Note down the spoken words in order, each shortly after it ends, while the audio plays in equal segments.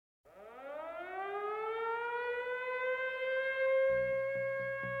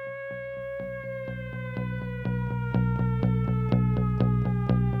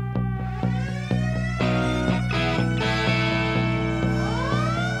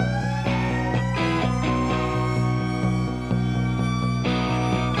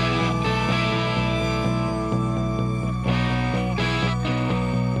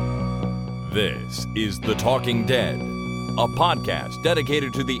This is The Talking Dead, a podcast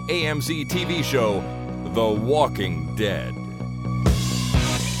dedicated to the AMC TV show, The Walking Dead.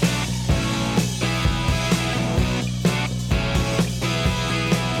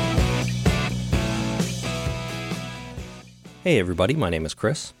 Hey everybody, my name is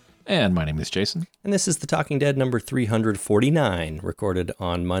Chris. And my name is Jason. And this is The Talking Dead number 349, recorded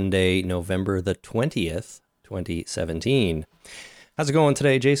on Monday, November the 20th, 2017. How's it going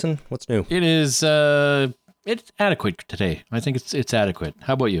today, Jason? What's new? It is, it's adequate today. I think it's adequate.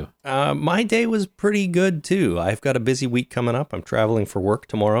 How about you? My day was pretty good, too. I've got a busy week coming up. I'm traveling for work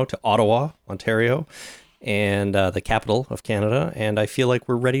tomorrow to Ottawa, Ontario, and the capital of Canada, and I feel like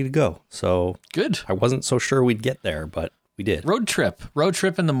we're ready to go. So good. I wasn't so sure we'd get there, but we did. Road trip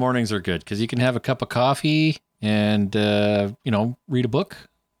in the mornings are good because you can have a cup of coffee and, read a book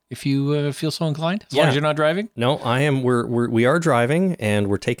if you feel so inclined, as long as you're not driving. No, I am. We are driving, and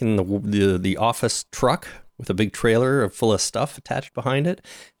we're taking the office truck with a big trailer full of stuff attached behind it.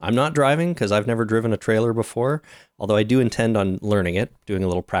 I'm not driving because I've never driven a trailer before, although I do intend on learning it, doing a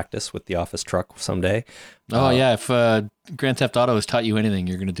little practice with the office truck someday. Oh, yeah. If Grand Theft Auto has taught you anything,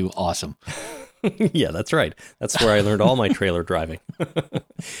 you're going to do awesome. Yeah, that's right. That's where I learned all my trailer driving.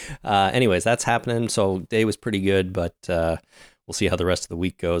 Anyways, that's happening. So day was pretty good, but we'll see how the rest of the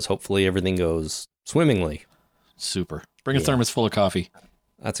week goes. Hopefully everything goes swimmingly. Super. Bring a thermos full of coffee.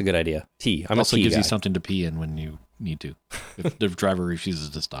 That's a good idea. Tea. I'm also a tea gives guy. You something to pee in when you need to, if the driver refuses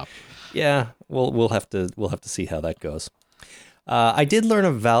to stop. Yeah, we'll have to see how that goes. I did learn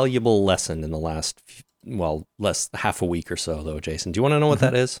a valuable lesson in the last, less half a week or so, though, Jason. Do you want to know what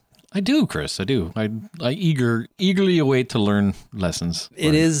that is? I do, Chris. I do. I eagerly await to learn lessons.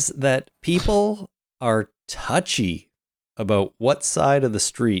 It is that people are touchy about what side of the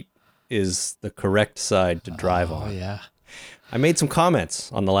street is the correct side to drive on. Oh, yeah. I made some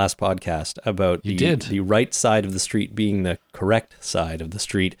comments on the last podcast about the right side of the street being the correct side of the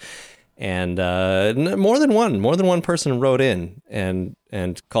street. And more than one person wrote in and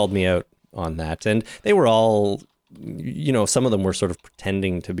called me out on that. And they were all, some of them were sort of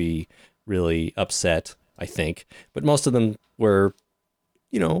pretending to be really upset, I think. But most of them were,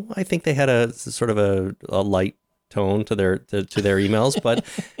 I think they had a sort of a light tone to their emails. But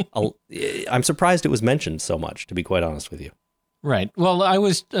I'm surprised it was mentioned so much, to be quite honest with you. Right. Well, I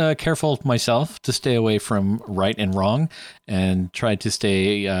was careful myself to stay away from right and wrong and tried to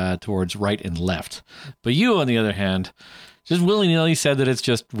stay towards right and left. But you, on the other hand, just willy-nilly said that it's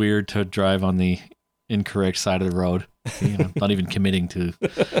just weird to drive on the incorrect side of the road. Not even committing to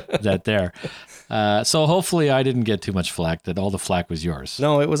that there. So hopefully I didn't get too much flack, that all the flack was yours.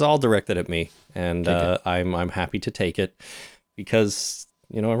 No, it was all directed at me. And I'm happy to take it because,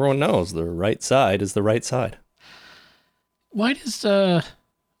 everyone knows the right side is the right side. Why does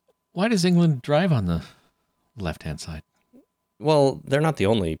England drive on the left-hand side? Well, they're not the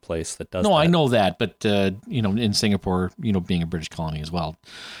only place that does that. No, I know that, but in Singapore, being a British colony as well.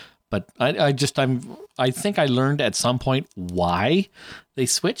 But I think I learned at some point why they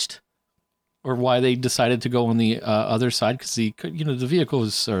switched, or why they decided to go on the other side, because the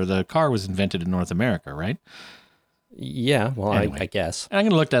vehicles or the car was invented in North America, right? Yeah, well, anyway, I guess. I'm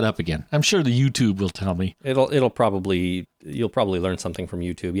going to look that up again. I'm sure the YouTube will tell me. You'll probably learn something from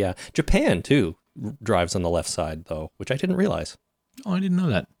YouTube. Yeah, Japan too drives on the left side though, which I didn't realize. Oh, I didn't know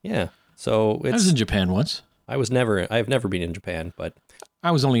that. Yeah, so I was in Japan once. I've never been in Japan, but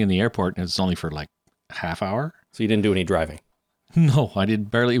I was only in the airport, and it's only for like a half hour. So you didn't do any driving? No, I did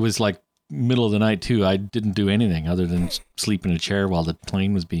barely. It was like middle of the night too. I didn't do anything other than sleep in a chair while the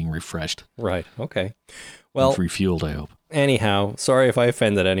plane was being refreshed. Right. Okay. Well, refueled, I hope. Anyhow, sorry if I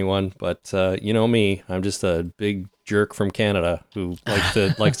offended anyone, but you know me, I'm just a big jerk from Canada who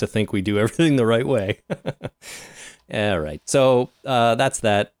likes to think we do everything the right way. All right. So that's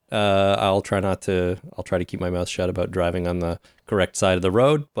that. I'll try to keep my mouth shut about driving on the correct side of the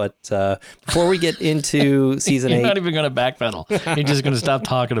road. But before we get into season 8... You're not even going to backpedal. You're just going to stop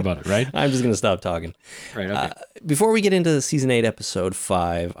talking about it, right? I'm just going to stop talking. Right, okay. Before we get into season 8, episode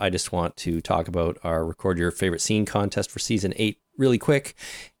 5, I just want to talk about our Record Your Favorite Scene contest for season 8 really quick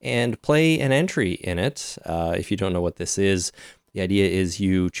and play an entry in it. If you don't know what this is, the idea is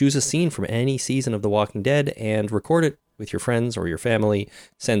you choose a scene from any season of The Walking Dead and record it with your friends or your family,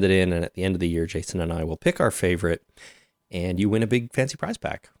 send it in, and at the end of the year, Jason and I will pick our favorite, and you win a big fancy prize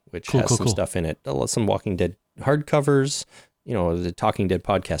pack, which has some stuff in it. Some Walking Dead hardcovers, the Talking Dead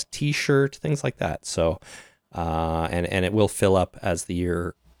podcast t-shirt, things like that. So, and it will fill up as the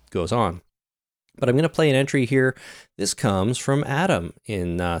year goes on. But I'm going to play an entry here. This comes from Adam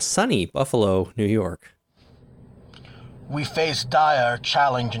in sunny Buffalo, New York. We face dire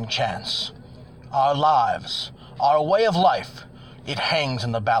challenge and chance. Our lives, our way of life, it hangs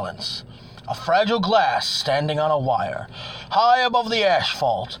in the balance. A fragile glass standing on a wire, high above the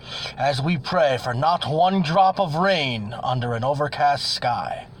asphalt, as we pray for not one drop of rain under an overcast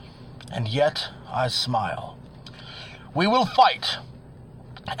sky. And yet I smile. We will fight,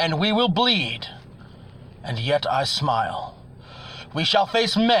 and we will bleed, and yet I smile. We shall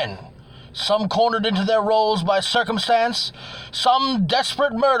face men, some cornered into their roles by circumstance, some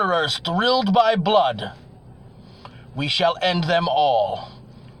desperate murderers thrilled by blood. We shall end them all,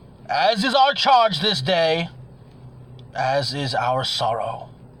 as is our charge this day, as is our sorrow.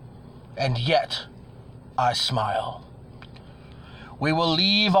 And yet I smile. We will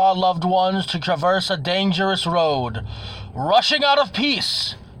leave our loved ones to traverse a dangerous road, rushing out of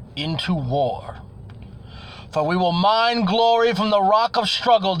peace into war. For we will mine glory from the rock of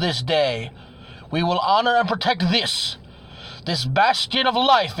struggle this day. We will honor and protect this bastion of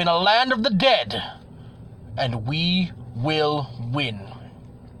life in a land of the dead. And we will win.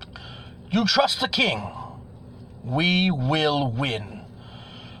 You trust the king. We will win.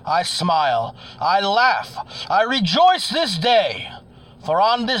 I smile, I laugh, I rejoice this day. For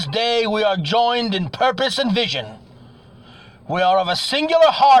on this day we are joined in purpose and vision. We are of a singular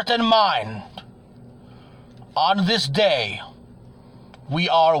heart and mind. On this day, we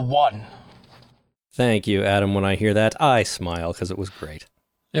are one. Thank you, Adam. When I hear that, I smile because it was great.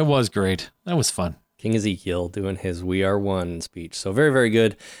 It was great. That was fun. King Ezekiel doing his "We Are One" speech. So very, very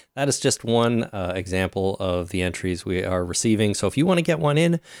good. That is just one example of the entries we are receiving. So if you want to get one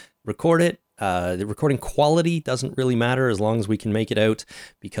in, record it. The recording quality doesn't really matter as long as we can make it out,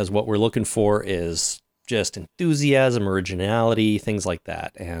 because what we're looking for is just enthusiasm, originality, things like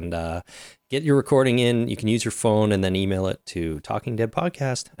that. And get your recording in. You can use your phone and then email it to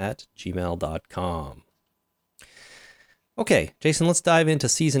talkingdeadpodcast@gmail.com. Okay, Jason, let's dive into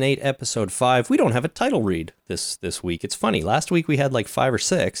Season 8, Episode 5. We don't have a title read this week. It's funny. Last week we had like 5 or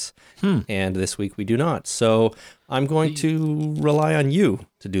 6, and this week we do not. So I'm going to rely on you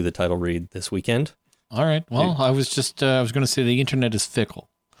to do the title read this weekend. All right. Well, I was going to say the internet is fickle.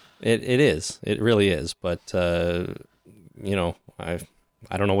 It is. It really is. But, I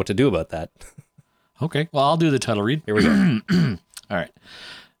don't know what to do about that. Okay. Well, I'll do the title read. Here we go. All right.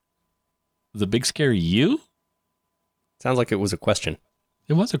 The Big Scary You? Sounds like it was a question.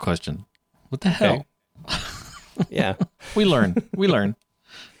 It was a question. What the hell? Yeah. We learn. We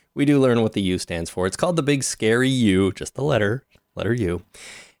do learn what the U stands for. It's called the Big Scary U, just the letter U.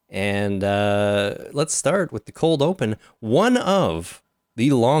 And let's start with the cold open. One of the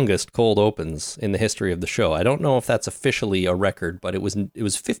longest cold opens in the history of the show. I don't know if that's officially a record, but it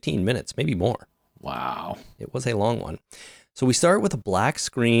was 15 minutes, maybe more. Wow. It was a long one. So we start with a black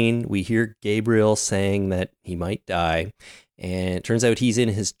screen. We hear Gabriel saying that he might die. And it turns out he's in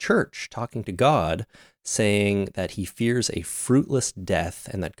his church talking to God, saying that he fears a fruitless death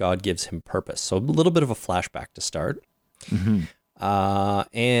and that God gives him purpose. So a little bit of a flashback to start. Mm-hmm.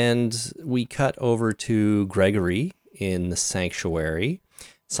 And we cut over to Gregory in the sanctuary.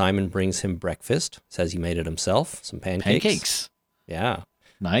 Simon brings him breakfast, says he made it himself, some pancakes. Yeah.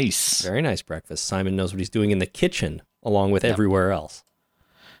 Nice. Very nice breakfast. Simon knows what he's doing in the kitchen, along with everywhere else.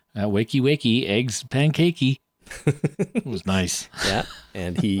 Wakey, eggs, pancakey. It was nice. Yeah,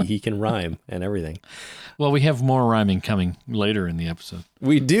 and he can rhyme and everything. Well, we have more rhyming coming later in the episode.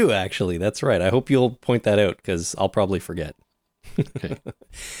 We do, actually. That's right. I hope you'll point that out, because I'll probably forget. Okay.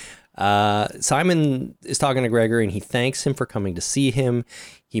 Simon is talking to Gregory, and he thanks him for coming to see him.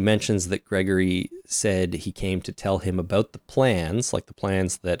 He mentions that Gregory said he came to tell him about the plans, like the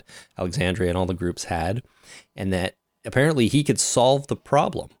plans that Alexandria and all the groups had, and that apparently he could solve the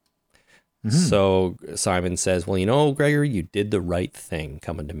problem. Mm-hmm. So Simon says, well, Gregory, you did the right thing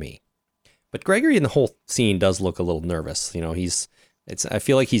coming to me. But Gregory in the whole scene does look a little nervous. I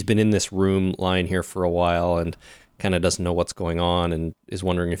feel like he's been in this room lying here for a while and kind of doesn't know what's going on and is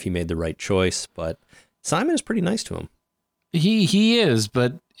wondering if he made the right choice. But Simon is pretty nice to him. He is,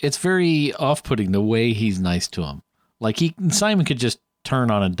 but it's very off-putting the way he's nice to him. Like Simon could just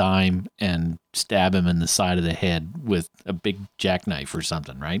turn on a dime and stab him in the side of the head with a big jackknife or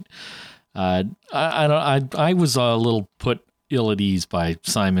something, right? I was a little put ill at ease by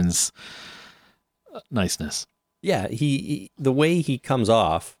Simon's niceness. Yeah, he the way he comes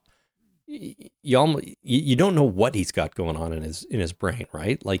off, you don't know what he's got going on in his brain,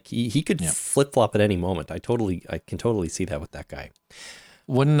 right? Like he could flip flop at any moment. I can totally see that with that guy.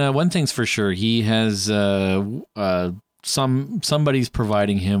 One thing's for sure, he has somebody's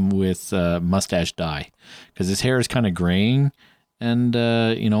providing him with mustache dye, because his hair is kind of graying. And,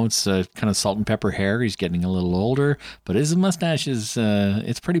 it's kind of salt and pepper hair. He's getting a little older, but his mustache is,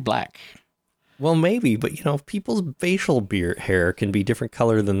 it's pretty black. Well, maybe, but people's facial hair can be different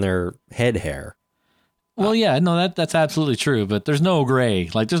color than their head hair. Well, yeah, no, that's absolutely true, but there's no gray.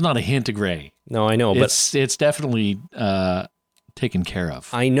 Like, there's not a hint of gray. No, I know, but it's definitely taken care of.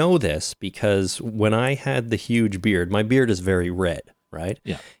 I know this because when I had the huge beard, my beard is very red, right?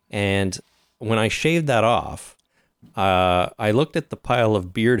 Yeah. And when I shaved that off, I looked at the pile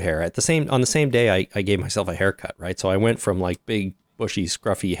of beard hair on the same day I gave myself a haircut, right? So I went from like big, bushy,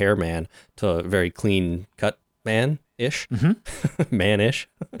 scruffy hair man to a very clean cut man-ish. Mm-hmm. Man-ish.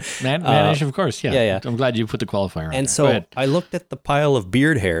 Man-ish, of course, yeah. Yeah. I'm glad you put the qualifier on And there. so I looked at the pile of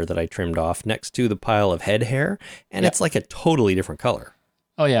beard hair that I trimmed off next to the pile of head hair, and it's like a totally different color.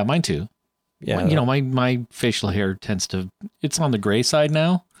 Oh, yeah, mine too. Yeah. My facial hair it's on the gray side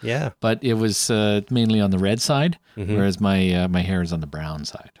now. Yeah. But it was mainly on the red side, whereas my hair is on the brown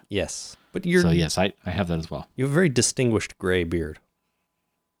side. Yes. But So yes, I have that as well. You have a very distinguished gray beard.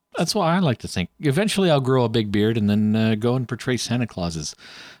 That's what I like to think. Eventually I'll grow a big beard and then go and portray Santa Clauses,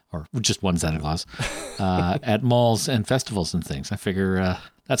 or just one Santa Claus, at malls and festivals and things. I figure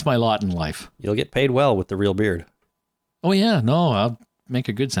that's my lot in life. You'll get paid well with the real beard. Oh, yeah. No, I'll make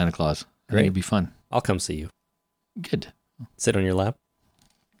a good Santa Claus. I think it'd be fun. I'll come see you. Good. Sit on your lap.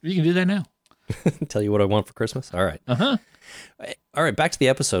 You can do that now. Tell you what I want for Christmas. All right. Uh-huh. All right, back to the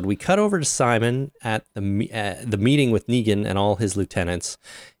episode. We cut over to Simon at the meeting with Negan and all his lieutenants,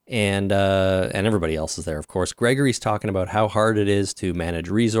 and everybody else is there, of course. Gregory's talking about how hard it is to manage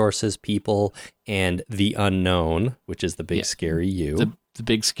resources, people, and the unknown, which is the big scary you. The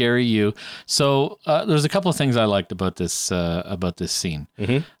big scary you. So there's a couple of things I liked about this scene.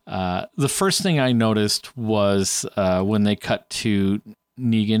 Mm-hmm. The first thing I noticed was when they cut to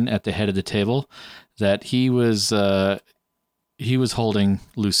Negan at the head of the table, that he was holding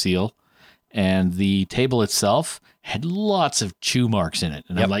Lucille, and the table itself had lots of chew marks in it.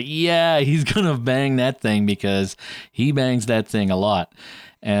 And I'm like, yeah, he's gonna bang that thing because he bangs that thing a lot.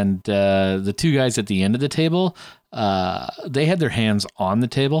 And the two guys at the end of the table, they had their hands on the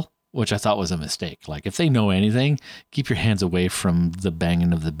table, which I thought was a mistake. Like, if they know anything, keep your hands away from the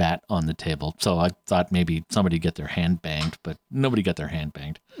banging of the bat on the table. So I thought maybe somebody get their hand banged, but nobody got their hand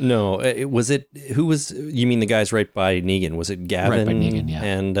banged. No, who was, you mean the guys right by Negan? Was it Gavin? Right by Negan, yeah.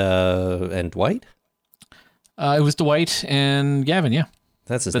 And Dwight? It was Dwight and Gavin, yeah.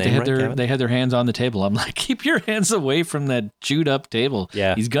 That's his but name, Gavin? They had their hands on the table. I'm like, keep your hands away from that chewed up table.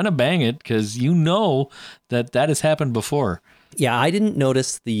 Yeah. He's going to bang it because you know that has happened before. Yeah, I didn't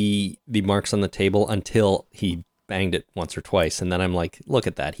notice the marks on the table until he banged it once or twice. And then I'm like, look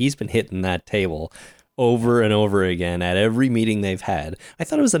at that. He's been hitting that table over and over again at every meeting they've had. I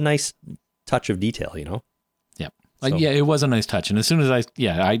thought it was a nice touch of detail, Yeah. So. Yeah, it was a nice touch. And as soon as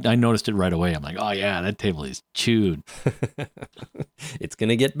I noticed it right away. I'm like, oh yeah, that table is chewed. It's going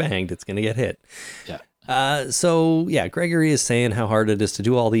to get banged. It's going to get hit. Yeah. So Gregory is saying how hard it is to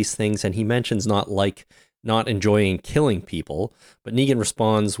do all these things. And he mentions not enjoying killing people, but Negan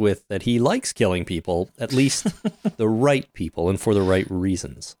responds with that he likes killing people, at least the right people and for the right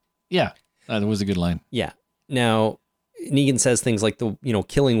reasons. Yeah, that was a good line. Yeah. Now, Negan says things like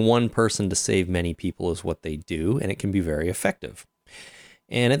killing one person to save many people is what they do, and it can be very effective.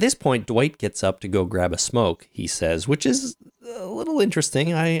 And at this point, Dwight gets up to go grab a smoke, he says, which is a little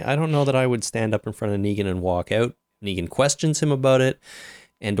interesting. I don't know that I would stand up in front of Negan and walk out. Negan questions him about it.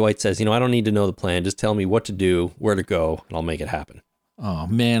 And Dwight says, I don't need to know the plan. Just tell me what to do, where to go, and I'll make it happen. Oh,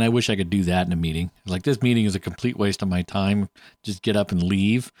 man, I wish I could do that in a meeting. Like, this meeting is a complete waste of my time. Just get up and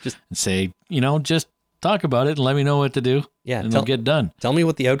leave and say, just talk about it and let me know what to do. Yeah. And it'll get done. Tell me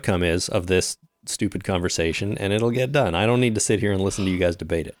what the outcome is of this stupid conversation, and it'll get done. I don't need to sit here and listen to you guys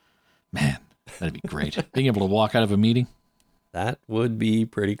debate it. Man, that'd be great. Being able to walk out of a meeting. That would be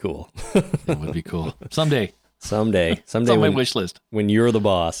pretty cool. That would be cool. Someday. It's on my wish list. When you're the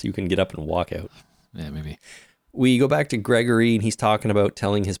boss, you can get up and walk out. Yeah, maybe. We go back to Gregory, and he's talking about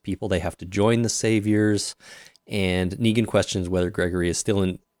telling his people they have to join the Saviors. And Negan questions whether Gregory is still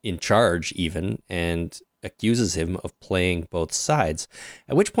in charge, even, and accuses him of playing both sides.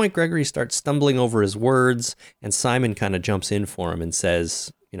 At which point, Gregory starts stumbling over his words, and Simon kind of jumps in for him and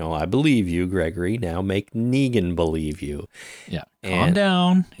says, I believe you, Gregory. Now make Negan believe you. Yeah. Calm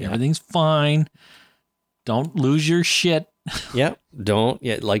down. Yeah. Everything's fine. Don't lose your shit.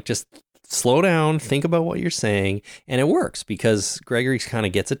 Just slow down, think about what you're saying. And it works because Gregory kind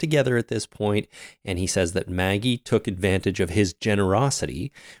of gets it together at this point, and he says that Maggie took advantage of his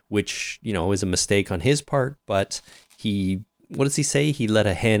generosity, which, is a mistake on his part, but what does he say? He let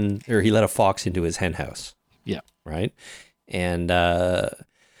a fox into his hen house. Yeah. Right? And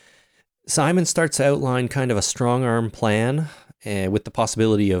Simon starts to outline kind of a strong arm plan. with the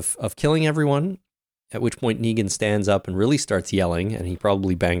possibility of killing everyone, at which point Negan stands up and really starts yelling, and he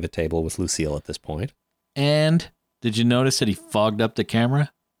probably banged the table with Lucille at this point. And did you notice that he fogged up the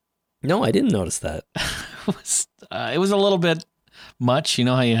camera? No, I didn't notice that. It was a little bit much. You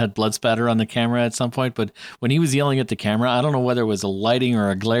know how you had blood spatter on the camera at some point, but when he was yelling at the camera, I don't know whether it was a lighting or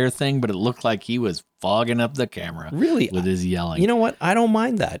a glare thing, but it looked like he was fogging up the camera. Really? With his yelling. You know what? I don't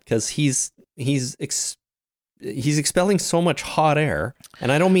mind that because he's expelling so much hot air,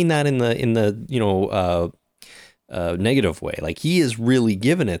 and I don't mean that in the negative way. Like, he is really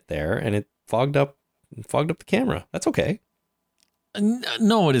giving it there, and it fogged up the camera. That's okay.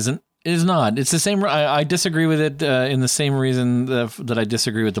 No, it isn't. It is not. It's the same. I disagree with it in the same reason that I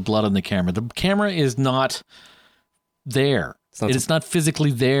disagree with the blood on the camera. The camera is not there. It is not physically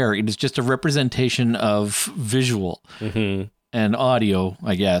there. It is just a representation of visual and audio,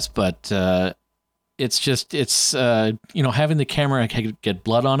 I guess. But it's having the camera get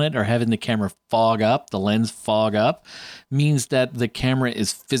blood on it or having the camera fog up, the lens fog up, means that the camera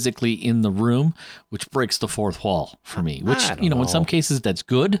is physically in the room, which breaks the fourth wall for me. Which, in some cases that's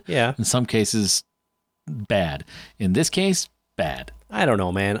good. Yeah. In some cases, bad. In this case, bad. I don't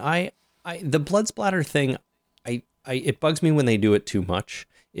know, man. The blood splatter thing, it bugs me when they do it too much.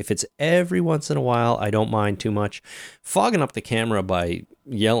 If it's every once in a while, I don't mind too much. Fogging up the camera by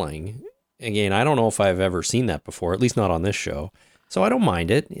yelling, again, I don't know if I've ever seen that before, at least not on this show. So I don't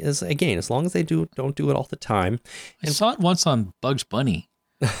mind it. As long as they don't do it all the time. I saw it once on Bugs Bunny.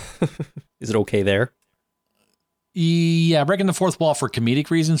 Is it okay there? Yeah, breaking the fourth wall for comedic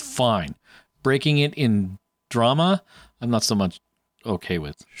reasons, fine. Breaking it in drama, I'm not so much okay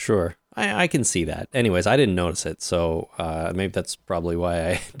with. Sure. I can see that. Anyways, I didn't notice it, so maybe that's probably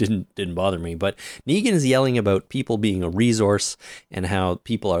why I didn't bother me. But Negan is yelling about people being a resource and how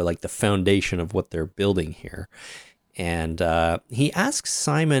people are like the foundation of what they're building here. And he asks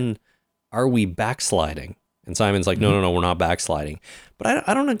Simon, "Are we backsliding?" And Simon's like, no, we're not backsliding. But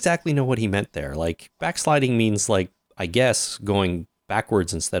I don't exactly know what he meant there. Like, backsliding means, like, I guess, going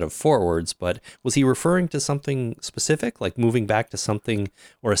backwards instead of forwards, but was he referring to something specific, like moving back to something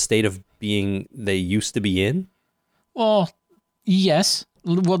or a state of being they used to be in? Well, yes.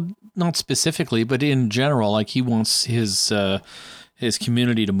 Well, not specifically, but in general, like he wants his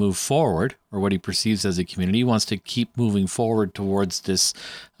community to move forward, or what he perceives as a community. He wants to keep moving forward towards this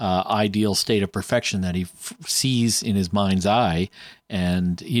ideal state of perfection that he sees in his mind's eye,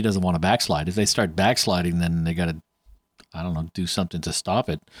 and he doesn't want to backslide. If they start backsliding, then they got to, do something to stop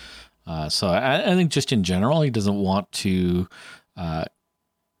it. So I think just in general, he doesn't want to,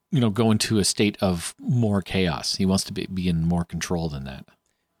 go into a state of more chaos. He wants to be in more control than that.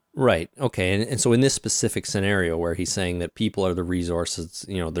 Right. Okay. And so in this specific scenario where he's saying that people are the resources,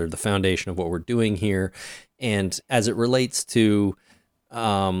 they're the foundation of what we're doing here. And as it relates to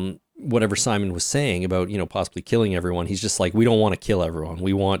whatever Simon was saying about, possibly killing everyone, he's just like, we don't want to kill everyone.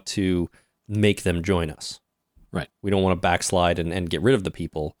 We want to make them join us. Right. We don't want to backslide and get rid of the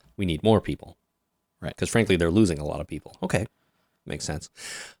people. We need more people. Right. Because frankly, they're losing a lot of people. Okay. Makes sense.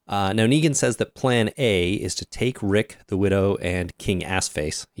 Now, Negan says that plan A is to take Rick, the widow, and King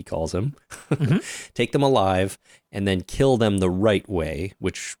Assface, he calls him, take them alive, and then kill them the right way,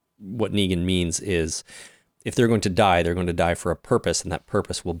 which what Negan means is if they're going to die, they're going to die for a purpose, and that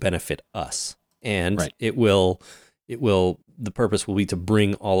purpose will benefit us. And the purpose will be to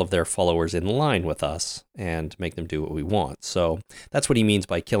bring all of their followers in line with us and make them do what we want. So that's what he means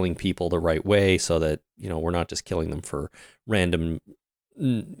by killing people the right way, so that, we're not just killing them for random,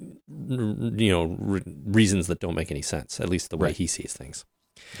 reasons that don't make any sense, at least the way he sees things.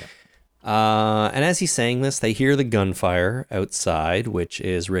 Yeah. And as he's saying this, they hear the gunfire outside, which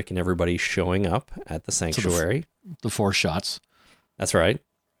is Rick and everybody showing up at the sanctuary. So the 4 shots. That's right.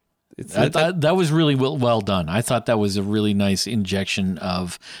 That was really well done. I thought that was a really nice injection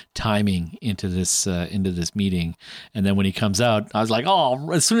of timing into this meeting. And then when he comes out, I was like,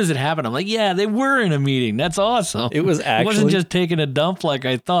 oh, as soon as it happened, I'm like, yeah, they were in a meeting. That's awesome. It wasn't just taking a dump like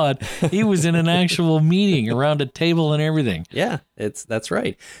I thought. He was in an actual meeting around a table and everything. Yeah, that's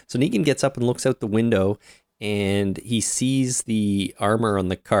right. So Negan gets up and looks out the window, and he sees the armor on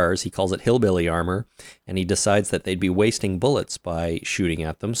the cars. He calls it hillbilly armor, and he decides that they'd be wasting bullets by shooting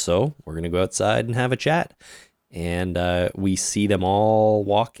at them. So we're going to go outside and have a chat. And we see them all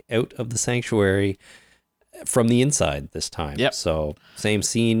walk out of the sanctuary from the inside this time. Yep. So same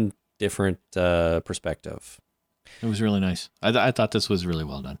scene, different perspective. It was really nice. I thought this was really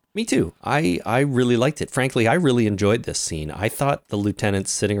well done. Me too. I really liked it. Frankly, I really enjoyed this scene. I thought the lieutenants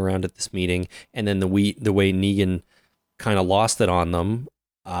sitting around at this meeting and then the way Negan kind of lost it on them,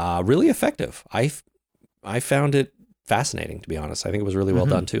 really effective. I found it fascinating, to be honest. I think it was really well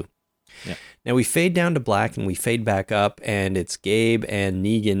done too. Yeah. Now we fade down to black and we fade back up, and it's Gabe and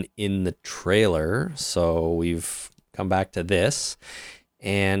Negan in the trailer. So we've come back to this,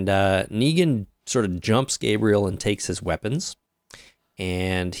 and Negan sort of jumps Gabriel and takes his weapons,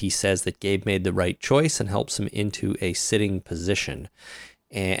 and he says that Gabe made the right choice and helps him into a sitting position.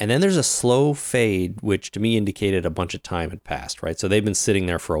 And then there's a slow fade, which to me indicated a bunch of time had passed, right? So they've been sitting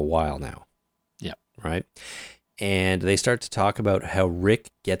there for a while now. Yeah. Right? And they start to talk about how Rick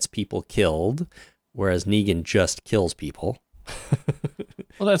gets people killed, whereas Negan just kills people.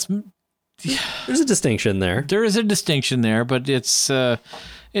 Well, There's a distinction there. There is a distinction there, but it's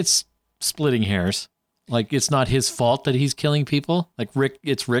splitting hairs. Like, it's not his fault that he's killing people. Like,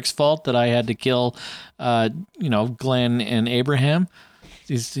 it's Rick's fault that I had to kill, Glenn and Abraham.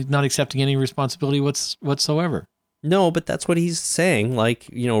 He's not accepting any responsibility whatsoever. No, but that's what he's saying. Like,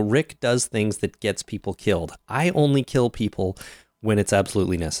 Rick does things that gets people killed. I only kill people when it's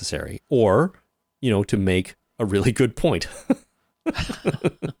absolutely necessary, or, to make a really good point.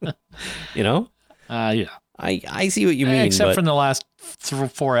 Yeah. I see what you mean. Except from the last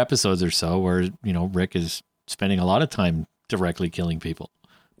 4 episodes or so where, Rick is spending a lot of time directly killing people.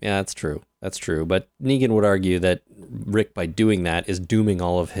 Yeah, that's true. That's true. But Negan would argue that Rick, by doing that, is dooming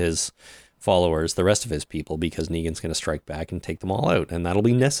all of his followers, the rest of his people, because Negan's going to strike back and take them all out, and that'll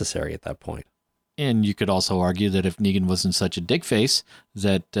be necessary at that point. And you could also argue that if Negan wasn't such a dickface,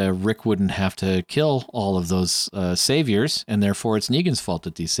 that Rick wouldn't have to kill all of those saviors, and therefore it's Negan's fault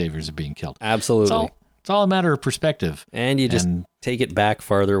that these saviors are being killed. Absolutely. It's all a matter of perspective. And you just take it back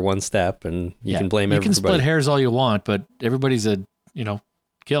farther one step, and you can blame everybody. You can split hairs all you want, but everybody's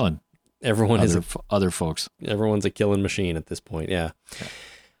killing. Everyone other folks. Everyone's a killing machine at this point, yeah.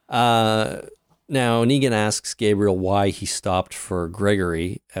 Now, Negan asks Gabriel why he stopped for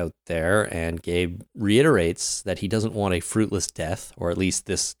Gregory out there, and Gabe reiterates that he doesn't want a fruitless death, or at least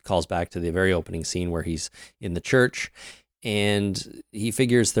this calls back to the very opening scene where he's in the church, and he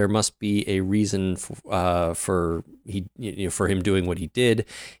figures there must be a reason for him doing what he did,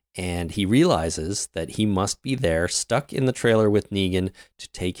 and he realizes that he must be there, stuck in the trailer with Negan, to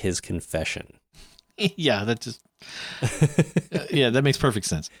take his confession. Yeah, that just... that makes perfect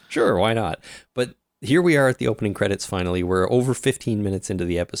sense. Sure, why not? But here we are at the opening credits finally. We're over 15 minutes into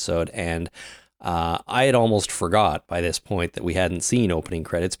the episode, and I had almost forgot by this point that we hadn't seen opening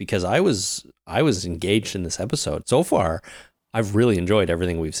credits, because I was engaged in this episode. So far, I've really enjoyed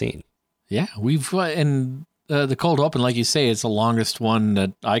everything we've seen. Yeah, and the cold open, like you say, it's the longest one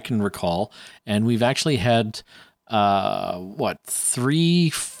that I can recall, and we've actually had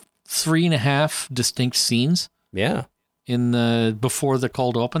 3.5 distinct scenes. Yeah. Before the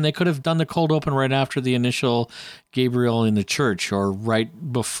cold open. They could have done the cold open right after the initial Gabriel in the church, or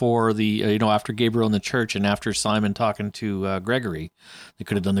right before after Gabriel in the church and after Simon talking to Gregory. They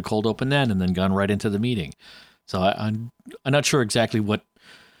could have done the cold open then and then gone right into the meeting. So I'm not sure exactly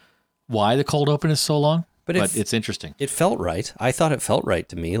why the cold open is so long, but it's interesting. It felt right. I thought it felt right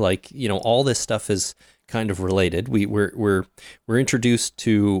to me. Like, all this stuff is kind of related. We're introduced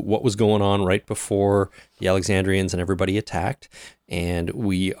to what was going on right before the Alexandrians and everybody attacked, and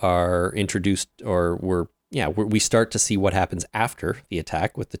we are introduced, we start to see what happens after the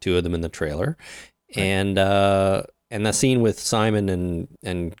attack with the two of them in the trailer, right. And the scene with Simon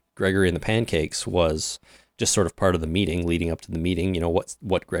and Gregory and the pancakes was just sort of part of the meeting, leading up to the meeting.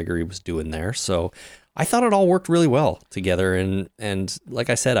 What Gregory was doing there. So I thought it all worked really well together, and like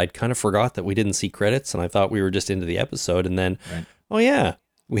I said, I'd kind of forgot that we didn't see credits, and I thought we were just into the episode, and then, right. Oh yeah,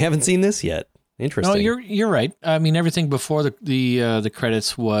 we haven't seen this yet. Interesting. No, you're right. I mean, everything before the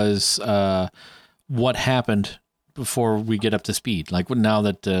credits was what happened before we get up to speed. Like, now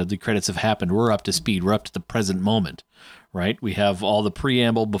that the credits have happened, we're up to speed. We're up to the present moment, right? We have all the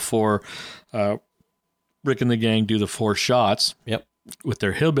preamble before Rick and the gang do the 4 shots. Yep. With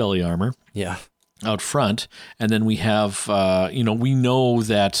their hillbilly armor. Yeah. Out front, and then we have, we know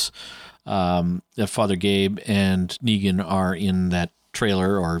that that Father Gabe and Negan are in that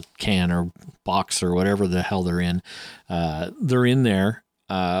trailer or can or box or whatever the hell they're in. They're in there,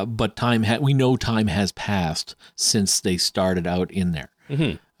 but we know time has passed since they started out in there.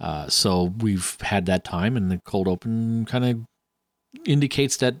 Mm-hmm. So we've had that time, and the cold open kind of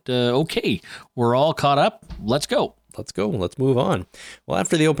indicates that, okay, we're all caught up. Let's go. Let's move on. Well,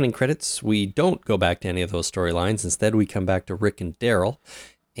 after the opening credits, we don't go back to any of those storylines. Instead, we come back to Rick and Daryl,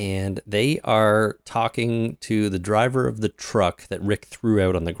 and they are talking to the driver of the truck that Rick threw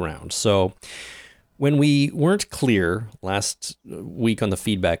out on the ground. So when we weren't clear last week on the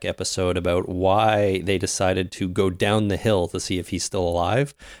feedback episode about why they decided to go down the hill to see if he's still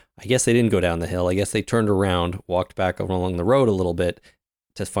alive, I guess they didn't go down the hill. I guess they turned around, walked back over along the road a little bit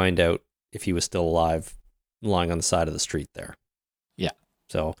to find out if he was still alive, lying on the side of the street there. Yeah.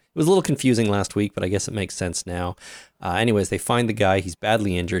 So it was a little confusing last week, but I guess it makes sense now. Anyways, they find the guy. He's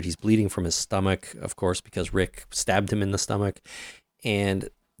badly injured. He's bleeding from his stomach, of course, because Rick stabbed him in the stomach. And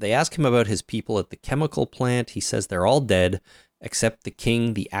they ask him about his people at the chemical plant. He says they're all dead, except the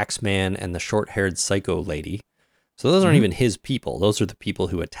king, the Axeman, and the short-haired psycho lady. So those aren't even his people. Those are the people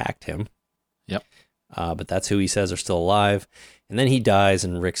who attacked him. Yep. But that's who he says are still alive. And then he dies,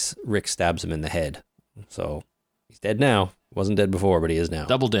 and Rick stabs him in the head. So he's dead now. Wasn't dead before, but he is now.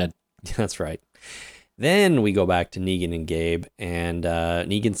 Double dead. That's right. Then we go back to Negan and Gabe, and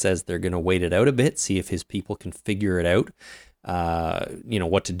Negan says they're going to wait it out a bit, see if his people can figure it out,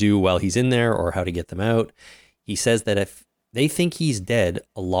 what to do while he's in there or how to get them out. He says that if they think he's dead,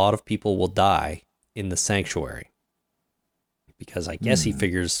 a lot of people will die in the sanctuary. Because I guess he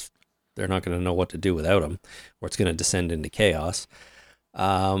figures they're not going to know what to do without him, or it's going to descend into chaos.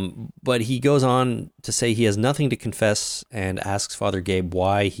 But he goes on to say he has nothing to confess and asks Father Gabe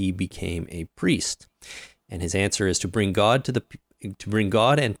why he became a priest. And his answer is to bring God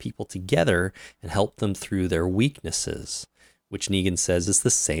and people together and help them through their weaknesses, which Negan says is the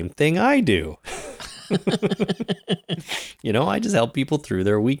same thing I do. I just help people through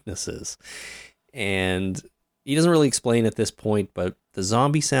their weaknesses. And he doesn't really explain at this point, but the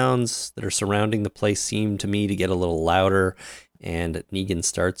zombie sounds that are surrounding the place seem to me to get a little louder, and Negan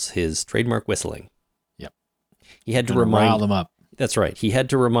starts his trademark whistling. Yep. He had to rile them up. That's right. He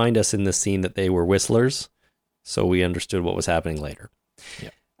had to remind us in this scene that they were whistlers, so we understood what was happening later.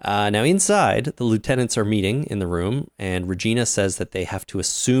 Yep. Now inside, the lieutenants are meeting in the room, and Regina says that they have to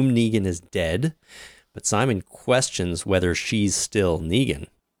assume Negan is dead, but Simon questions whether she's still Negan.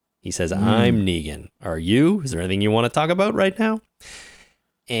 He says, I'm Negan. Are you? Is there anything you want to talk about right now?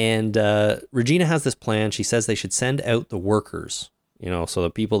 And Regina has this plan. She says they should send out the workers, so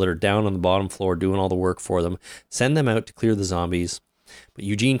the people that are down on the bottom floor doing all the work for them, send them out to clear the zombies. But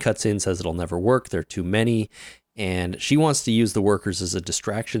Eugene cuts in, says it'll never work. There are too many. And she wants to use the workers as a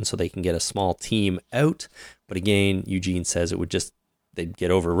distraction so they can get a small team out. But again, Eugene says they'd get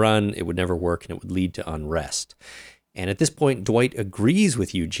overrun. It would never work, and it would lead to unrest. And at this point, Dwight agrees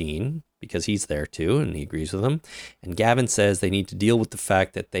with Eugene because he's there too, and he agrees with him. And Gavin says they need to deal with the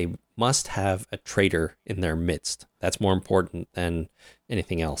fact that they must have a traitor in their midst. That's more important than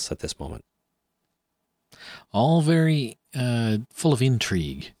anything else at this moment. All very full of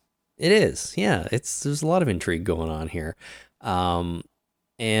intrigue. It is, yeah. There's a lot of intrigue going on here.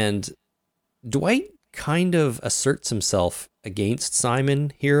 And Dwight kind of asserts himself against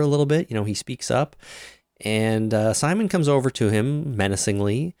Simon here a little bit. He speaks up. And Simon comes over to him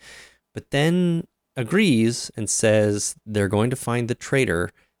menacingly, but then agrees and says they're going to find the traitor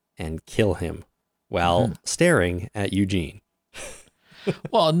and kill him while staring at Eugene.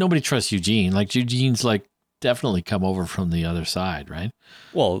 Well, nobody trusts Eugene. Eugene's definitely come over from the other side, right?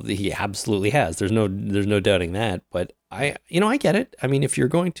 Well, he absolutely has. There's no doubting that. But I get it. I mean, if you're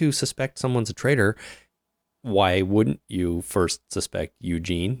going to suspect someone's a traitor, why wouldn't you first suspect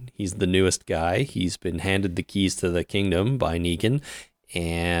Eugene? He's the newest guy. He's been handed the keys to the kingdom by Negan,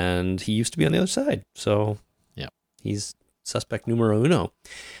 and he used to be on the other side. So yeah, he's suspect numero uno.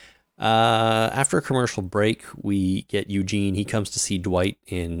 After a commercial break, we get Eugene. He comes to see Dwight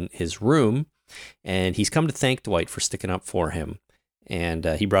in his room, and he's come to thank Dwight for sticking up for him. And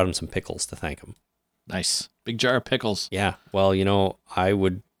he brought him some pickles to thank him. Nice. Big jar of pickles. Yeah. Well, I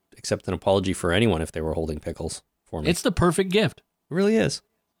would accept an apology for anyone if they were holding pickles for me. It's the perfect gift. It really is.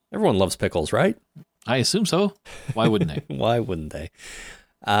 Everyone loves pickles, right? I assume so. Why wouldn't they? Why wouldn't they?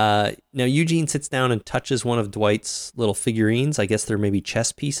 Now, Eugene sits down and touches one of Dwight's little figurines. I guess they're maybe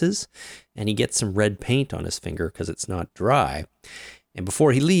chess pieces. And he gets some red paint on his finger because it's not dry. And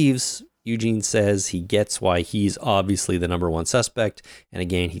before he leaves, Eugene says he gets why he's obviously the number one suspect. And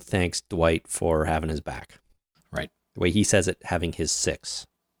again, he thanks Dwight for having his back. Right. The way he says it, having his six.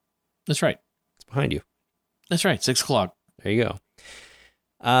 That's right. It's behind you. That's right. 6 o'clock. There you go.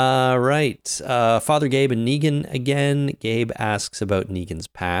 Right. Father Gabe and Negan again. Gabe asks about Negan's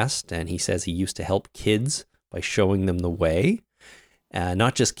past, and he says he used to help kids by showing them the way.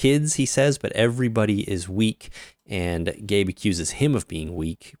 Not just kids, he says, but everybody is weak. And Gabe accuses him of being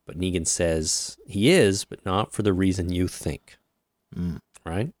weak, but Negan says he is, but not for the reason you think.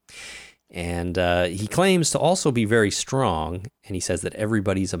 Right? And he claims to also be very strong, and he says that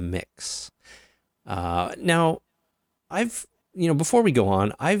everybody's a mix. Now, before we go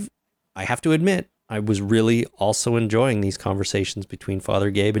on, I have to admit, I was really also enjoying these conversations between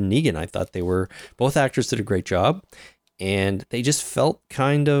Father Gabe and Negan. I thought both actors did a great job, and they just felt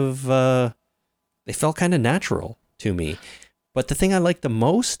kind of natural to me. But the thing I like the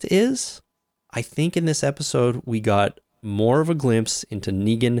most is, I think in this episode we got more of a glimpse into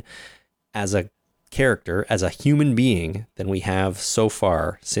Negan as a character, as a human being, than we have so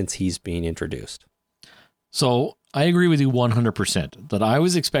far since he's been introduced. So I agree with you 100% that I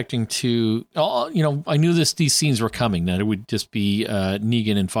was expecting to, I knew these scenes were coming, that it would just be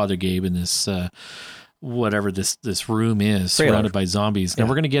Negan and Father Gabe in this, whatever this room is, surrounded by zombies. Now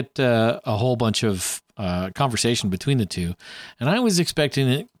we're going to get a whole bunch of conversation between the two. And I was expecting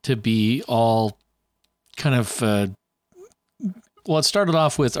it to be all kind of, it started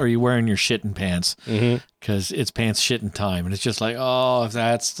off with, are you wearing your shitting pants? Because it's pants shitting time. And it's just like, oh, if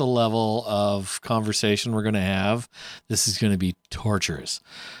that's the level of conversation we're going to have, this is going to be torturous.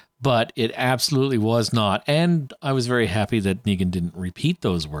 But it absolutely was not. And I was very happy that Negan didn't repeat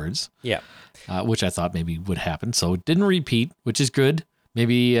those words. Yeah. Which I thought maybe would happen. So it didn't repeat, which is good.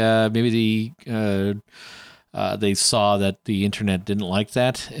 Maybe they saw that the internet didn't like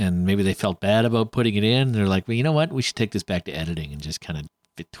that, and maybe they felt bad about putting it in. They're like, well, you know what? We should take this back to editing and just kind of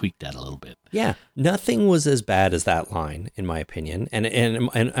tweak that a little bit. Yeah, nothing was as bad as that line, in my opinion,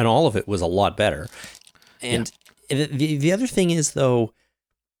 and all of it was a lot better. And the other thing is, though,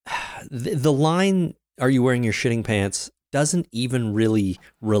 the line, "Are you wearing your shitting pants?" doesn't even really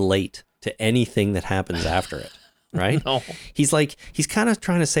relate to anything that happens after it. Right? No. He's kind of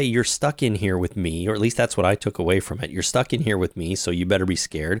trying to say, you're stuck in here with me, or at least that's what I took away from it. You're stuck in here with me, so you better be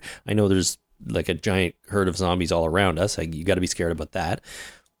scared. I know there's like a giant herd of zombies all around us. You got to be scared about that.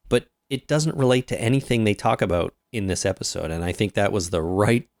 But it doesn't relate to anything they talk about in this episode, and I think that was the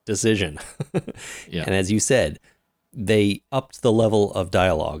right decision. Yeah. And as you said, they upped the level of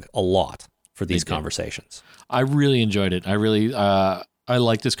dialogue a lot for these conversations. I really enjoyed it. I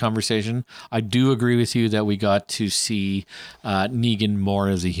like this conversation. I do agree with you that we got to see Negan more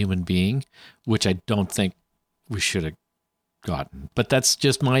as a human being, which I don't think we should have gotten. But that's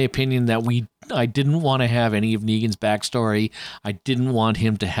just my opinion, that I didn't want to have any of Negan's backstory. I didn't want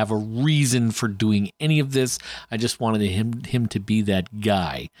him to have a reason for doing any of this. I just wanted him to be that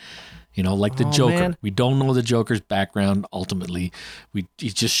guy. Like the Joker. Man. We don't know the Joker's background ultimately. He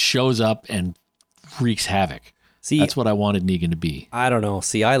just shows up and wreaks havoc. See, that's what I wanted Negan to be. I don't know.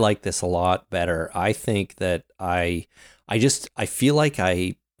 See, I like this a lot better. I think that I feel like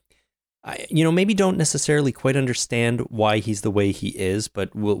I maybe don't necessarily quite understand why he's the way he is,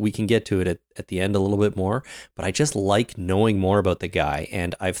 but we can get to it at the end a little bit more. But I just like knowing more about the guy.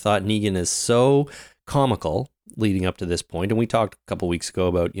 And I've thought Negan is so comical leading up to this point. And we talked a couple weeks ago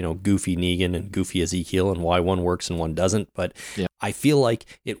about, goofy Negan and goofy Ezekiel and why one works and one doesn't. But I feel like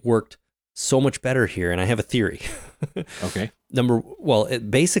it worked so much better here, and I have a theory. Okay.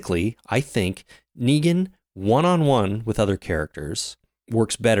 Basically, I think Negan one-on-one with other characters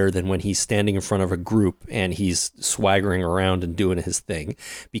works better than when he's standing in front of a group and he's swaggering around and doing his thing.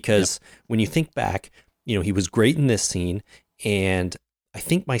 Because when you think back, he was great in this scene, and I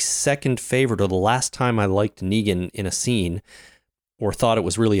think my second favorite, or the last time I liked Negan in a scene or thought it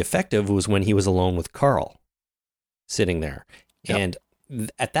was really effective, was when he was alone with Carl sitting there. Yep. And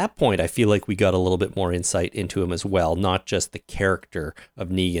at that point, I feel like we got a little bit more insight into him as well, not just the character of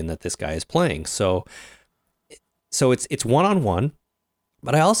Negan that this guy is playing. So it's one-on-one,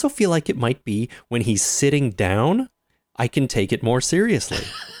 but I also feel like it might be when he's sitting down, I can take it more seriously.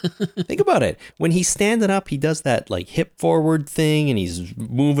 Think about it. When he's standing up, he does that like hip forward thing and he's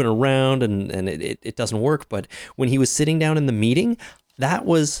moving around and it doesn't work. But when he was sitting down in the meeting, that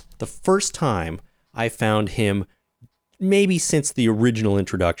was the first time I found him, maybe since the original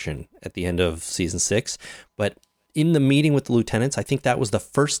introduction at the end of season 6, but in the meeting with the lieutenants, I think that was the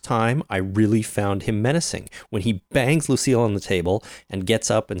first time I really found him menacing. When he bangs Lucille on the table and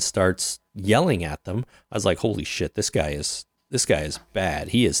gets up and starts yelling at them, I was like, holy shit, this guy is bad.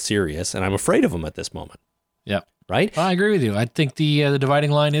 He is serious, and I'm afraid of him at this moment. Yeah. Right? I agree with you. I think the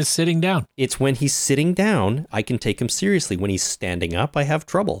dividing line is sitting down. It's when he's sitting down, I can take him seriously. When he's standing up, I have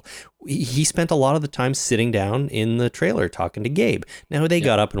trouble. He spent a lot of the time sitting down in the trailer talking to Gabe. Now, they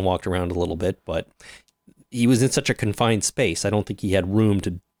got up and walked around a little bit, but he was in such a confined space. I don't think he had room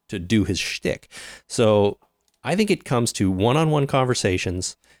to do his shtick. So I think it comes to one-on-one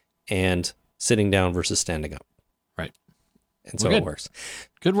conversations and sitting down versus standing up. Right. And so it works.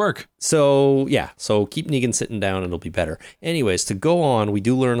 Good work. So, so keep Negan sitting down, it'll be better. Anyways, to go on, we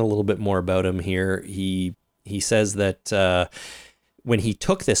do learn a little bit more about him here. He says that when he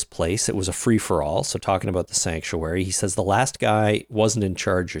took this place, it was a free-for-all. So talking about the sanctuary, he says the last guy wasn't in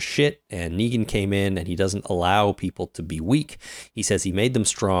charge of shit, and Negan came in, and he doesn't allow people to be weak. He says he made them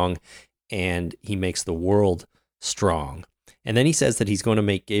strong, and he makes the world strong. And then he says that he's going to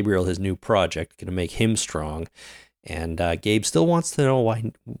make Gabriel his new project, going to make him strong. And Gabe still wants to know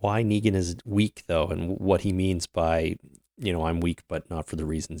why Negan is weak, though, and what he means by, I'm weak, but not for the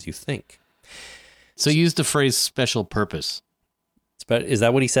reasons you think. So he used the phrase special purpose. Is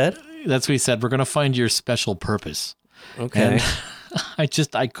that what he said? That's what he said. We're going to find your special purpose. Okay. And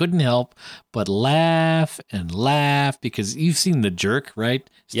I couldn't help but laugh and laugh because you've seen The Jerk, right?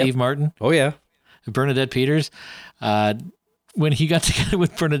 Steve Martin. Oh, yeah. Bernadette Peters. When he got together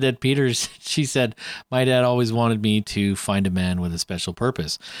with Bernadette Peters, she said, my dad always wanted me to find a man with a special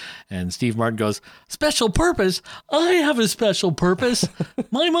purpose. And Steve Martin goes, special purpose? I have a special purpose.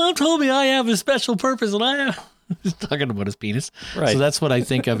 My mom told me I have a special purpose, and I have... He's talking about his penis. Right. So that's what I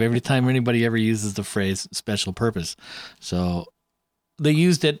think of every time anybody ever uses the phrase special purpose. So they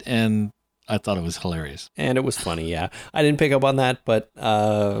used it, and I thought it was hilarious. And it was funny, yeah. I didn't pick up on that, but...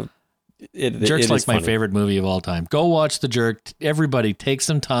 Jerk's like my favorite movie of all time. Go watch The Jerk. Everybody take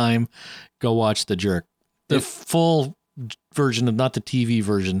some time. Go watch The Jerk. The full version of, not the TV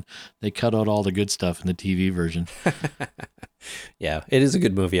version. They cut out all the good stuff in the TV version. Yeah, it is a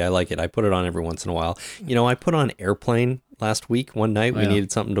good movie. I like it. I put it on every once in a while. I put on Airplane last week. One night we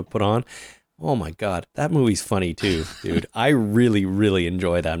needed something to put on. Oh my God, that movie's funny too, dude. I really, really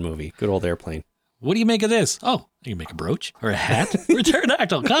enjoy that movie. Good old Airplane. What do you make of this? Oh, you can make a brooch or a hat or a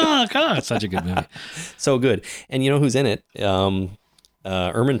pterodactyl. It's such a good movie. So good. And you know who's in it? Mike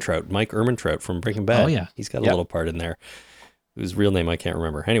Ehrmantraut from Breaking Bad. Oh, yeah. He's got a little part in there, whose real name I can't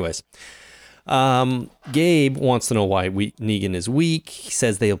remember. Anyways, Gabe wants to know why Negan is weak. He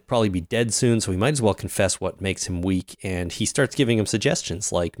says they'll probably be dead soon, so he might as well confess what makes him weak. And he starts giving him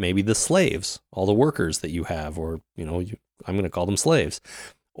suggestions, like maybe the slaves, all the workers that you have, or, I'm going to call them slaves.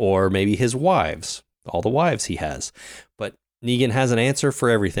 Or maybe his wives, all the wives he has. But Negan has an answer for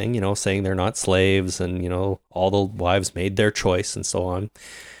everything, saying they're not slaves and, all the wives made their choice and so on.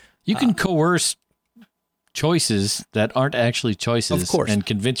 You can coerce choices that aren't actually choices, of course, and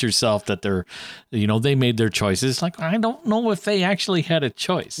convince yourself that they're, they made their choices. Like, I don't know if they actually had a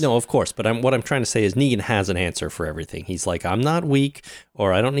choice. No, of course. But what I'm trying to say is Negan has an answer for everything. He's like, I'm not weak,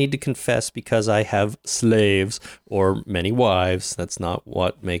 or I don't need to confess because I have slaves or many wives. That's not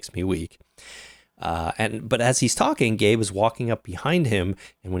what makes me weak. But as he's talking, Gabe is walking up behind him,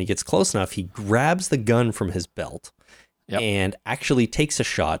 and when he gets close enough, he grabs the gun from his belt. Yep. And actually takes a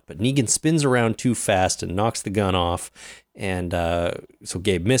shot, but Negan spins around too fast and knocks the gun off. And so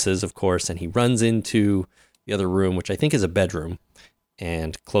Gabe misses, of course, and he runs into the other room, which I think is a bedroom,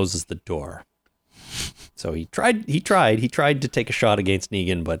 and closes the door. So he tried to take a shot against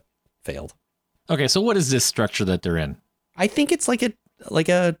Negan, but failed. Okay, so what is this structure that they're in? I think it's like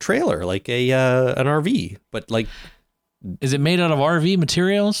a trailer, like an RV, but like... Is it made out of RV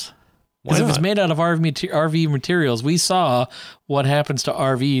materials? Because if it's made out of RV materials, we saw what happens to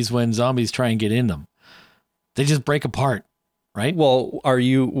RVs when zombies try and get in them. They just break apart, right? Well,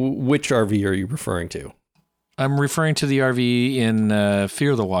 which RV are you referring to? I'm referring to the RV in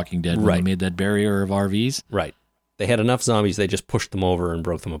Fear the Walking Dead, when they made that barrier of RVs. Right. They had enough zombies, they just pushed them over and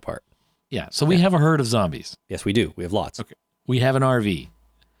broke them apart. Yeah, so we have a herd of zombies. Yes, we do. We have lots. Okay. We have an RV.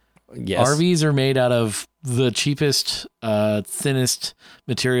 Yes. RVs are made out of the cheapest, thinnest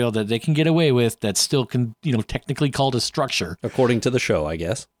material that they can get away with that still can, technically called a structure. According to the show, I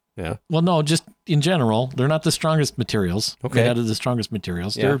guess. Yeah. Well, no, just in general, they're not the strongest materials. Okay. Made out of the strongest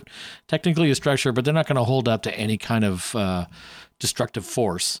materials. Yeah. They're technically a structure, but they're not going to hold up to any kind of destructive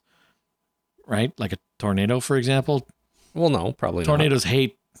force, right? Like a tornado, for example. Well, no, probably Tornadoes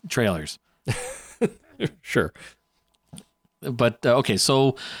hate trailers. Sure. But, okay,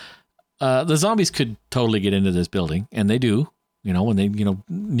 so... the zombies could totally get into this building, and they do, when they,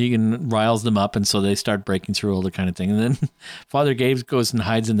 Negan riles them up, and so they start breaking through all the kind of thing. And then Father Gabe goes and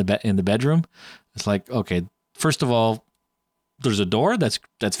hides in the bedroom. It's like, okay, first of all, there's a door. That's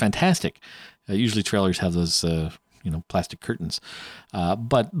fantastic. Usually trailers have those, plastic curtains.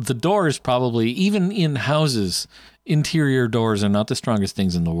 But the door is probably, even in houses, interior doors are not the strongest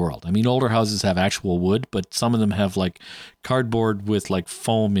things in the world. I mean, older houses have actual wood, but some of them have like cardboard with like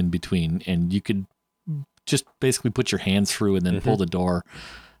foam in between, and you could just basically put your hand through and then pull the door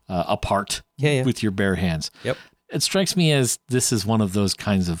apart with your bare hands. Yep. It strikes me as this is one of those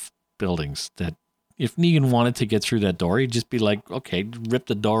kinds of buildings that if Negan wanted to get through that door, he'd just be like, okay, rip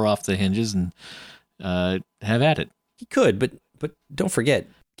the door off the hinges and have at it. He could, but don't forget,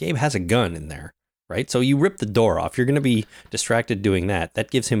 Gabe has a gun in there. Right? So you rip the door off. You're going to be distracted doing that.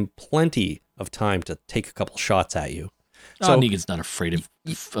 That gives him plenty of time to take a couple shots at you. So Negan's not afraid of,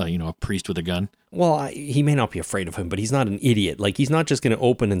 a priest with a gun. Well, he may not be afraid of him, but he's not an idiot. Like, he's not just going to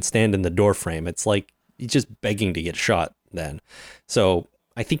open and stand in the door frame. It's like, just begging to get shot then. So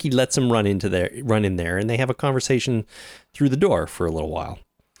I think he lets him run in there, and they have a conversation through the door for a little while.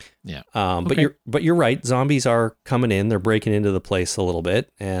 Yeah. But you're right. Zombies are coming in. They're breaking into the place a little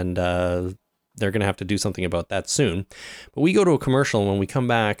bit, and they're going to have to do something about that soon. But we go to a commercial, and when we come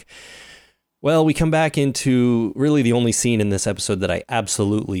back, well, we come back into really the only scene in this episode that I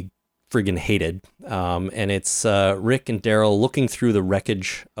absolutely friggin' hated. And it's Rick and Daryl looking through the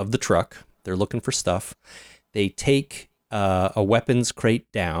wreckage of the truck. They're looking for stuff. They take a weapons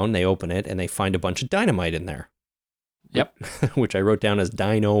crate down. They open it, and they find a bunch of dynamite in there. Yep. Which I wrote down as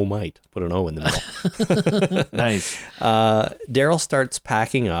dynamite. Put an O in the middle. Nice. Daryl starts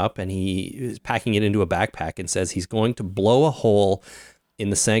packing up, and he is packing it into a backpack and says he's going to blow a hole in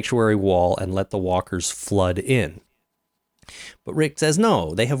the sanctuary wall and let the walkers flood in. But Rick says,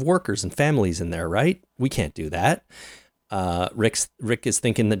 no, they have workers and families in there, right? We can't do that. Rick is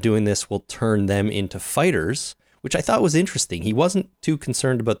thinking that doing this will turn them into fighters, which I thought was interesting. He wasn't too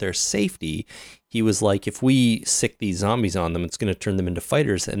concerned about their safety. He was like, if we sick these zombies on them, it's going to turn them into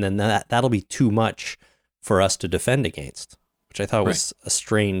fighters, and then that'll be too much for us to defend against, which I thought was a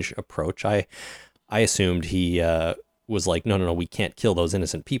strange approach. I assumed he was like, no, we can't kill those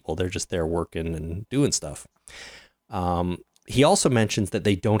innocent people. They're just there working and doing stuff. He also mentions that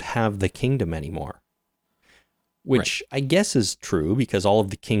they don't have the kingdom anymore, which I guess is true because all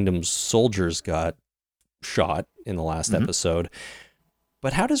of the kingdom's soldiers got shot in the last episode.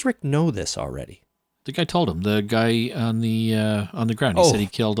 But how does Rick know this already? The guy told him. The guy on the ground. He said he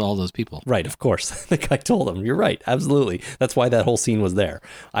killed all those people. Right, of course. The guy told him. You're right. Absolutely. That's why that whole scene was there.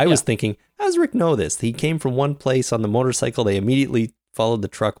 I was thinking, how does Rick know this? He came from one place on the motorcycle. They immediately followed the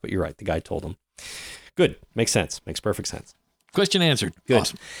truck. But you're right. The guy told him. Good. Makes sense. Makes perfect sense. Question answered. Good.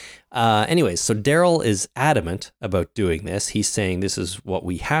 Awesome. Anyways, so Daryl is adamant about doing this. He's saying this is what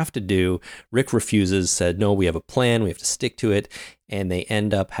we have to do. Rick refuses, said, no, we have a plan. We have to stick to it. And they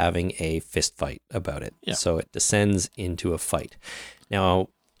end up having a fist fight about it. Yeah. So it descends into a fight. Now,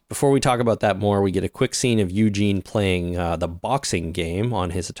 before we talk about that more, we get a quick scene of Eugene playing the boxing game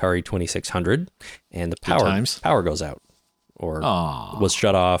on his Atari 2600. And the power goes out. Or was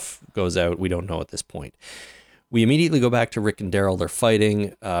shut off, goes out. We don't know at this point. We immediately go back to Rick and Daryl. They're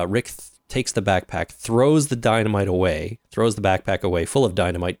fighting. Rick takes the backpack, throws the backpack away full of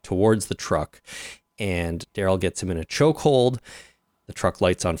dynamite towards the truck, and Daryl gets him in a chokehold. The truck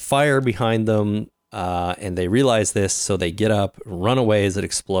lights on fire behind them, and they realize this, so they get up, run away as it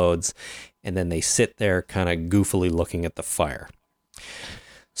explodes, and then they sit there kind of goofily looking at the fire.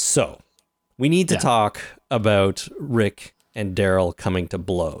 So we need to talk about Rick and Daryl coming to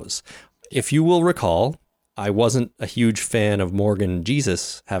blows. If you will recall, I wasn't a huge fan of Morgan and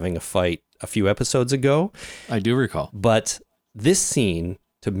Jesus having a fight a few episodes ago. I do recall. But this scene,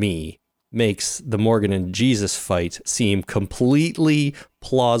 to me, makes the Morgan and Jesus fight seem completely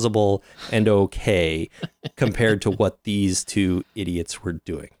plausible and okay compared to what these two idiots were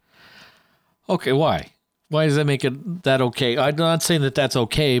doing. Okay, why? Why does that make it that okay? I'm not saying that that's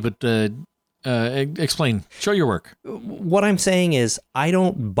okay, but explain. Show your work. What I'm saying is I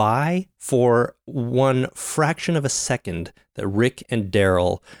don't buy for one fraction of a second that Rick and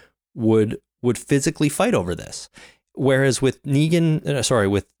Daryl would physically fight over this. Whereas with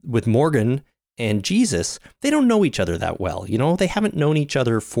with Morgan and Jesus, they don't know each other that well. You know, they haven't known each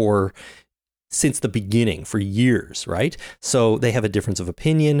other since the beginning, for years, right? So they have a difference of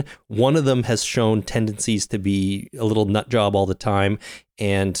opinion. One of them has shown tendencies to be a little nut job all the time,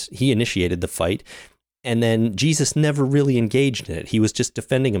 and he initiated the fight. And then Jesus never really engaged in it. He was just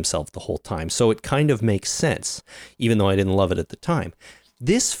defending himself the whole time. So it kind of makes sense, even though I didn't love it at the time.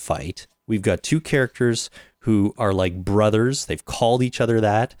 This fight, we've got two characters who are like brothers. They've called each other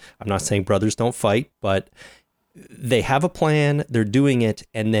that. I'm not saying brothers don't fight, but they have a plan, they're doing it,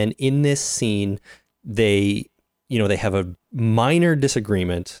 and then in this scene, they have a minor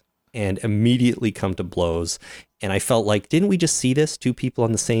disagreement and immediately come to blows. And I felt like, didn't we just see this? Two people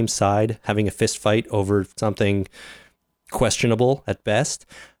on the same side having a fist fight over something questionable at best.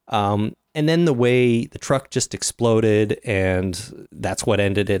 And then the way the truck just exploded, and that's what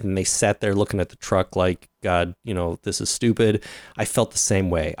ended it. And they sat there looking at the truck like, God, this is stupid. I felt the same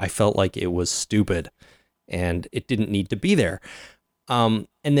way. I felt like it was stupid. And it didn't need to be there. And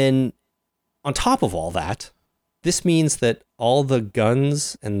then on top of all that, this means that all the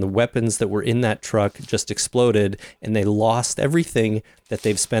guns and the weapons that were in that truck just exploded, and they lost everything that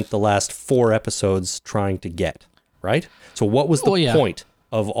they've spent the last 4 episodes trying to get, right? So what was the point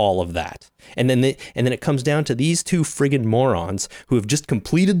of all of that? And then it comes down to these two friggin' morons who have just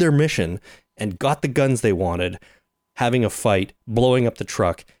completed their mission and got the guns they wanted, having a fight, blowing up the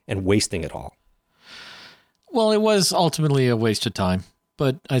truck, and wasting it all. Well, it was ultimately a waste of time,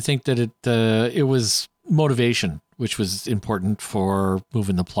 but I think that it was motivation, which was important for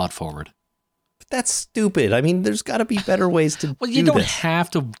moving the plot forward. That's stupid. I mean, there's got to be better ways to Well, you do don't this. have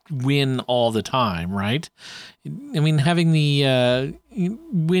to win all the time, right? I mean, having the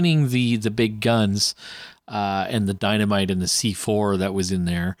winning the big guns and the dynamite and the C4 that was in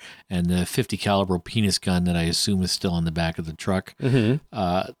there, and the 50 caliber penis gun that I assume is still on the back of the truck.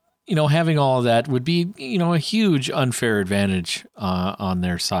 Mm-hmm. Having all of that would be a huge unfair advantage on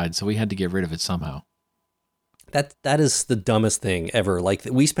their side. So we had to get rid of it somehow. That is the dumbest thing ever. Like,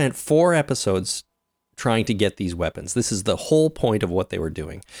 we spent 4 episodes trying to get these weapons. This is the whole point of what they were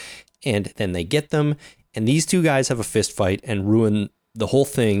doing. And then they get them, and these two guys have a fist fight and ruin the whole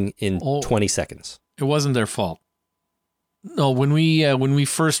thing in 20 seconds. It wasn't their fault. No, when we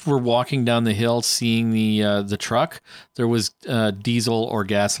first were walking down the hill, seeing the truck, there was diesel or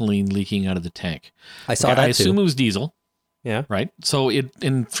gasoline leaking out of the tank. I saw that too. I assume it was diesel. Yeah. Right. So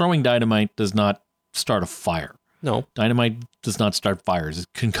in throwing dynamite does not start a fire. No. Dynamite does not start fires. It's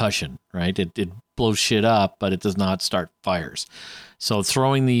concussion, right? It blows shit up, but it does not start fires. So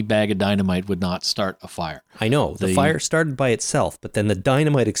throwing the bag of dynamite would not start a fire. I know. The fire started by itself, but then the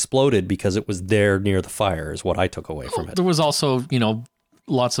dynamite exploded because it was there near the fire, is what I took away from it. There was also,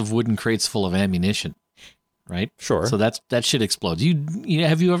 lots of wooden crates full of ammunition, right? Sure. So that shit explodes.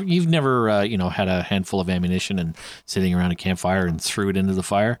 You've never had a handful of ammunition and sitting around a campfire and threw it into the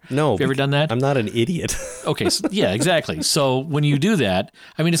fire? No. Have you ever done that? I'm not an idiot. Okay. So, yeah, exactly. So when you do that,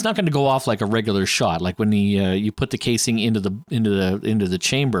 I mean, it's not going to go off like a regular shot. Like when you put the casing into the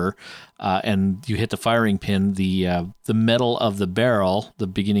chamber and you hit the firing pin, the metal of the barrel, the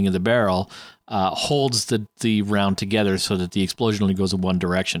beginning of the barrel, holds the round together so that the explosion only goes in one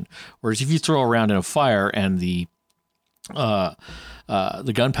direction. Whereas if you throw a round in a fire and the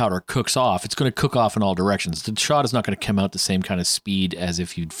gunpowder cooks off, it's going to cook off in all directions. The shot is not going to come out the same kind of speed as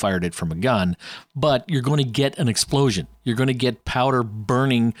if you'd fired it from a gun, but you're going to get an explosion. You're going to get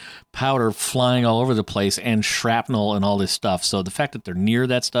burning powder flying all over the place and shrapnel and all this stuff. So the fact that they're near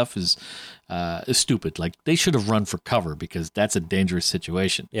that stuff is stupid. Like, they should have run for cover because that's a dangerous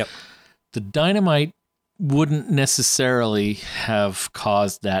situation. Yep. The dynamite wouldn't necessarily have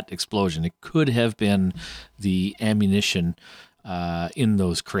caused that explosion. It could have been the ammunition in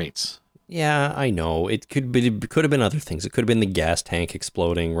those crates. Yeah, I know. It could have been other things. It could have been the gas tank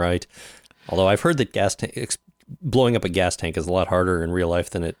exploding, right? Although I've heard that blowing up a gas tank is a lot harder in real life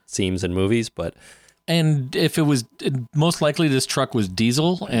than it seems in movies, but... And if it was... Most likely this truck was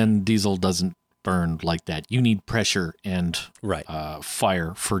diesel, and diesel doesn't burn like that. You need pressure and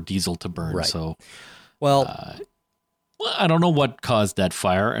fire for diesel to burn. Right. So, well, I don't know what caused that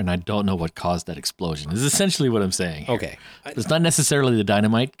fire, and I don't know what caused that explosion. Is essentially what I'm saying. Okay, it's not necessarily the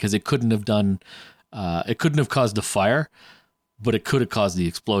dynamite because it couldn't have caused the fire, but it could have caused the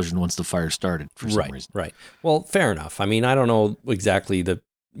explosion once the fire started for some reason. Right. Well, fair enough. I mean, I don't know exactly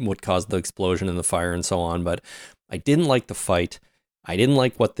what caused the explosion and the fire and so on, but I didn't like the fight. I didn't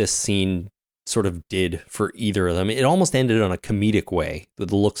like what this scene sort of did for either of them. It almost ended on a comedic way, with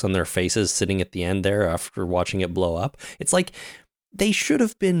the looks on their faces sitting at the end there after watching it blow up. It's like they should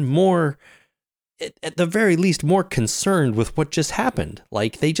have been more, at the very least, more concerned with what just happened.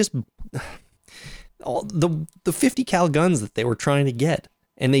 Like, they just, all the 50 cal guns that they were trying to get,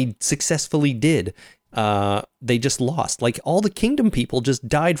 and they successfully did, they just lost. Like, all the kingdom people just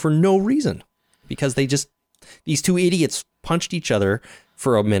died for no reason, because these two idiots punched each other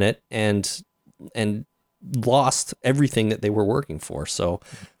for a minute and lost everything that they were working for. So,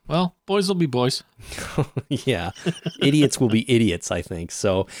 well, boys will be boys. Yeah, idiots will be idiots, I think.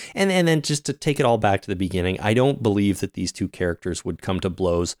 So, and then just to take it all back to the beginning, I don't believe that these two characters would come to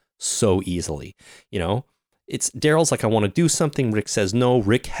blows so easily. It's Daryl's like, I want to do something. Rick says no.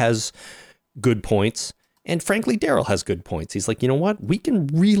 Rick has good points. And frankly, Daryl has good points. He's like, you know what? We can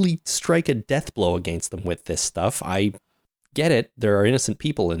really strike a death blow against them with this stuff. I get it. There are innocent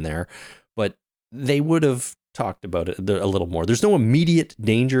people in there, but they would have talked about it a little more. There's no immediate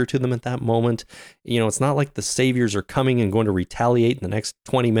danger to them at that moment. It's not like the saviors are coming and going to retaliate in the next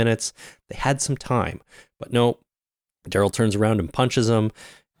 20 minutes. They had some time, but no, Daryl turns around and punches them,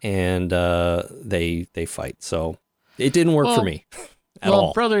 and they fight. So it didn't work for me at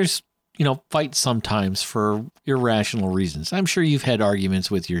all. Brothers, fight sometimes for irrational reasons. I'm sure you've had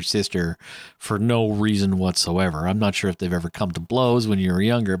arguments with your sister for no reason whatsoever. I'm not sure if they've ever come to blows when you were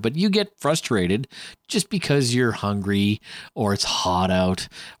younger, but you get frustrated just because you're hungry or it's hot out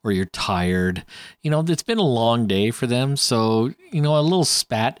or you're tired. It's been a long day for them. So, a little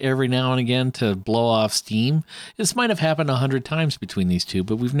spat every now and again to blow off steam. This might have happened 100 times between these two,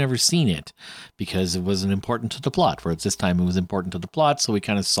 but we've never seen it because it wasn't important to the plot. Whereas this time it was important to the plot, so we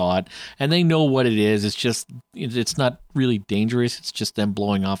kind of saw it. And they know what it is. It's not really dangerous. It's just them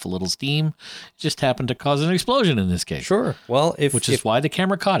blowing off a little steam. It just happened to cause an explosion in this case. Sure. Well, which is why the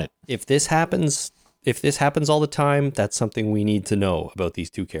camera caught it. If this happens all the time, that's something we need to know about these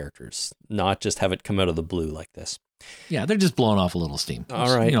two characters, not just have it come out of the blue like this. Yeah, they're just blowing off a little steam.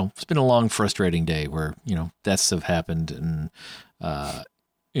 All right. It's been a long, frustrating day where, deaths have happened and,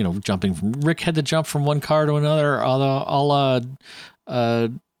 jumping from Rick had to jump from one car to another, a la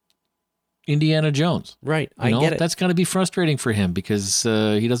Indiana Jones. Right. I get it. That's going to be frustrating for him because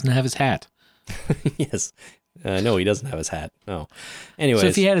he doesn't have his hat. Yes. No, he doesn't have his hat. No. Anyways. So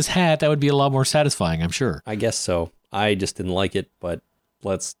if he had his hat, that would be a lot more satisfying, I'm sure. I guess so. I just didn't like it, but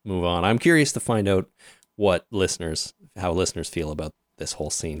let's move on. I'm curious to find out how listeners feel about this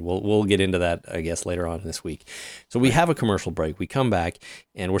whole scene. We'll get into that, I guess, later on this week. So we have a commercial break. We come back,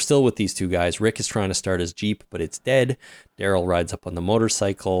 and we're still with these two guys. Rick is trying to start his Jeep, but it's dead. Daryl rides up on the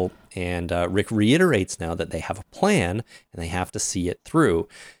motorcycle, and Rick reiterates now that they have a plan, and they have to see it through.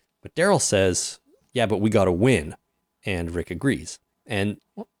 But Daryl says, yeah, but we got to win. And Rick agrees. And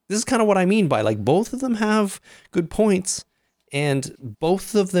this is kind of what I mean by, both of them have good points, and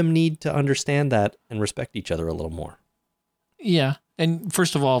both of them need to understand that and respect each other a little more. Yeah. And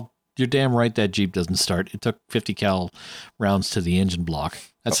first of all, you're damn right that Jeep doesn't start. It took 50 cal rounds to the engine block.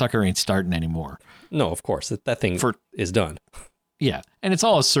 That sucker ain't starting anymore. No, of course. That thing is done. Yeah. And it's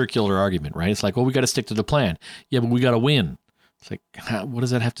all a circular argument, right? It's like, well, we got to stick to the plan. Yeah, but we got to win. It's like, what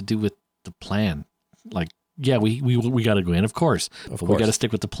does that have to do with the plan? Yeah, we got to win, of course. But we got to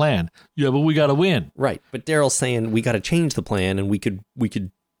stick with the plan. Yeah, but we got to win. Right. But Daryl's saying we got to change the plan, and we could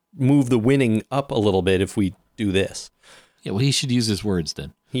move the winning up a little bit if we do this. Yeah, well, he should use his words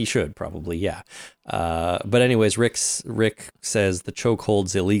then. He should probably, yeah. But anyways, Rick says the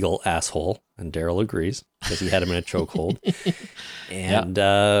chokehold's illegal, asshole, and Daryl agrees because he had him in a chokehold.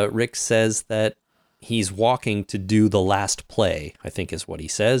 And Rick says that he's walking to do the last play, I think is what he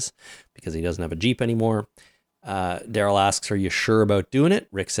says, because he doesn't have a Jeep anymore. Daryl asks, are you sure about doing it?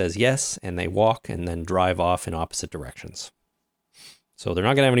 Rick says yes, and they walk and then drive off in opposite directions. So they're not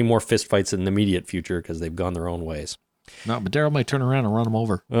going to have any more fistfights in the immediate future because they've gone their own ways. No, but Daryl might turn around and run him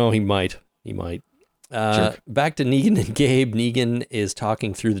over. Oh, he might. Back to Negan and Gabe. Negan is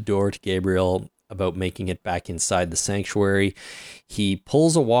talking through the door to Gabriel about making it back inside the sanctuary. He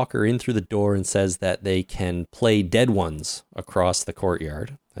pulls a walker in through the door and says that they can play dead ones across the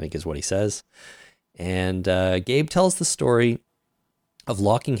courtyard, I think is what he says. And Gabe tells the story of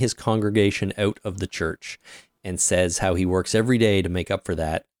locking his congregation out of the church and says how he works every day to make up for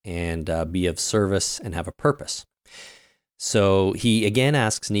that and be of service and have a purpose. So he again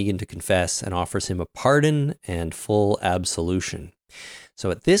asks Negan to confess and offers him a pardon and full absolution.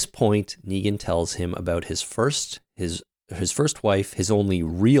 So at this point, Negan tells him about his first wife, his only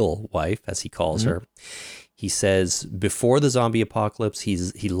real wife, as he calls her. He says before the zombie apocalypse,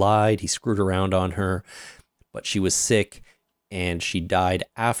 he lied, he screwed around on her, but she was sick and she died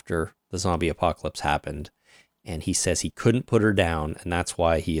after the zombie apocalypse happened. And he says he couldn't put her down, and that's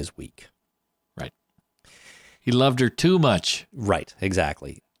why he is weak. Right. He loved her too much. Right,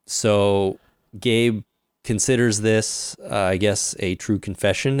 exactly. So Gabe considers this, I guess, a true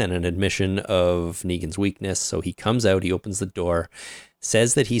confession and an admission of Negan's weakness. So he comes out, he opens the door,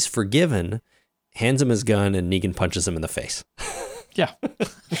 says that he's forgiven, hands him his gun, and Negan punches him in the face. Yeah.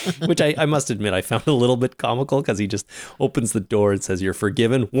 Which I must admit I found a little bit comical because he just opens the door and says, you're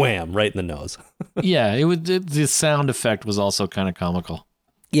forgiven, wham, right in the nose. Yeah, the sound effect was also kind of comical.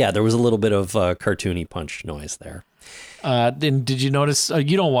 Yeah, there was a little bit of cartoony punch noise there. Then did you notice,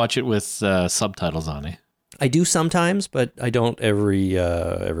 you don't watch it with subtitles on, eh? I do sometimes, but I don't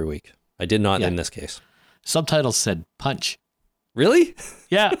every week. I did not in this case. Subtitles said punch. Really?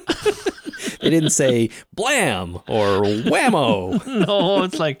 Yeah. They didn't say blam or whammo. No,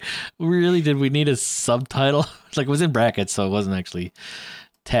 it's like, really, did we need a subtitle? It's like it was in brackets, so it wasn't actually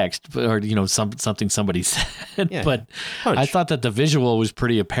text, or something somebody said. Yeah, but punch. I thought that the visual was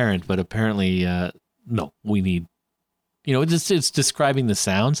pretty apparent, but apparently, no, we need. It's describing the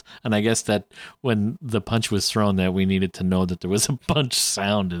sounds, and I guess that when the punch was thrown, that we needed to know that there was a punch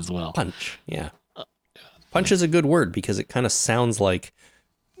sound as well. Punch, yeah. Punch is a good word because it kind of sounds like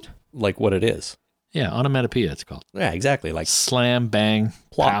like what it is. Yeah, onomatopoeia it's called. Yeah, exactly. Like Slam, bang,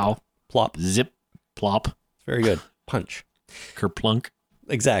 plop, pow, plop. zip, plop, Very good. Punch. kerplunk.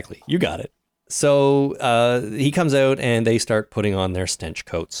 Exactly. You got it. So he comes out and they start putting on their stench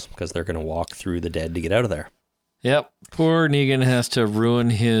coats because they're going to walk through the dead to get out of there. Yep. Poor Negan has to ruin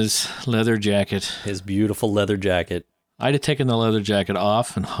his leather jacket. His beautiful leather jacket. I'd have taken the leather jacket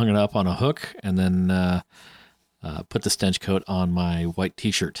off and hung it up on a hook and then put the stench coat on my white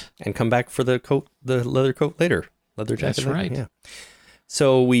T-shirt. And come back for the leather coat later. Leather jacket. That's later. right. Yeah.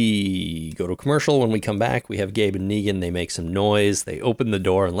 So we go to a commercial. When we come back, we have Gabe and Negan. They make some noise. They open the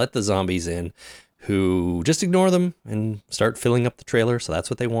door and let the zombies in, who just ignore them and start filling up the trailer. So that's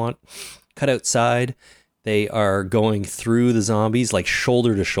what they want. Cut outside. They are going through the zombies like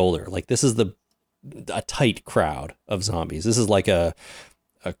shoulder to shoulder. Like this is a tight crowd of zombies. This is like a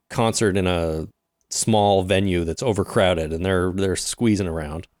concert in a small venue that's overcrowded, and they're squeezing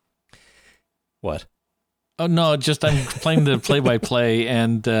around. What? Oh, no, just I'm playing the play-by-play,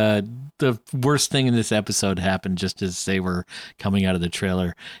 and the worst thing in this episode happened just as they were coming out of the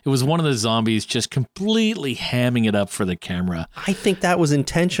trailer. It was one of the zombies just completely hamming it up for the camera. I think that was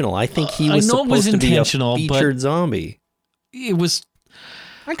intentional. I think he was supposed to be a featured zombie. It was...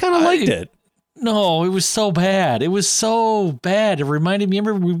 I kind of liked it. No, it was so bad. It was so bad. It reminded me,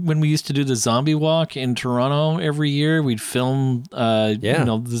 remember when we used to do the zombie walk in Toronto every year? We'd film,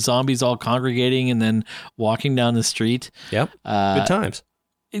 the zombies all congregating and then walking down the street. Yep. Good times.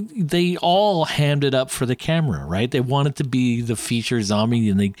 They all hammed it up for the camera, right? They wanted to be the feature zombie,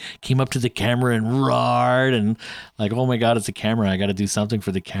 and they came up to the camera and roared and like, oh my God, it's a camera. I got to do something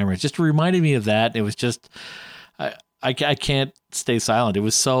for the camera. It just reminded me of that. It was just... I can't stay silent. It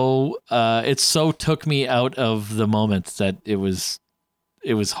was so it so took me out of the moment that it was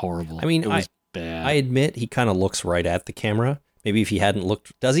horrible. I mean, it was bad. I admit he kind of looks right at the camera. Maybe if he hadn't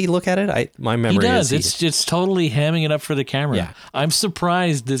looked, does he look at it? My memory he does. is It's totally hamming it up for the camera. Yeah. I'm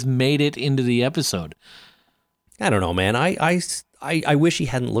surprised this made it into the episode. I don't know, man. I wish he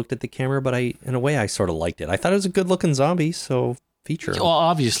hadn't looked at the camera, but in a way I sort of liked it. I thought it was a good looking zombie, so feature him. Well,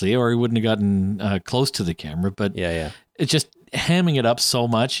 obviously, or he wouldn't have gotten close to the camera. But yeah, it's just hamming it up so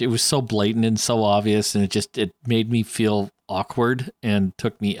much. It was so blatant and so obvious, and it made me feel awkward and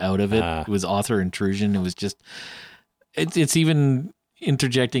took me out of it. It was author intrusion. It was just it's even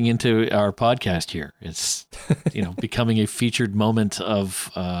interjecting into our podcast here. It's becoming a featured moment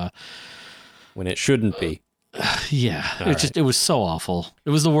of when it shouldn't be. Yeah, it was so awful. It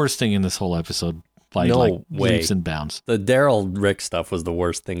was the worst thing in this whole episode. By leaps and bounds. The Daryl Rick stuff was the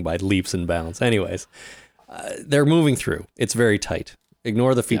worst thing by leaps and bounds. Anyways, they're moving through. It's very tight.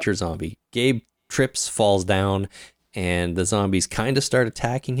 Ignore the feature zombie. Gabe trips, falls down, and the zombies kind of start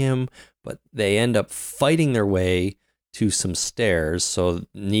attacking him, but they end up fighting their way to some stairs. So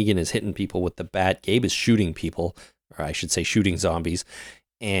Negan is hitting people with the bat. Gabe is shooting people, or I should say shooting zombies.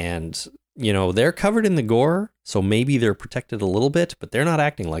 And, they're covered in the gore, so maybe they're protected a little bit, but they're not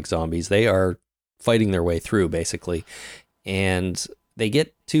acting like zombies. They are fighting their way through, basically. And they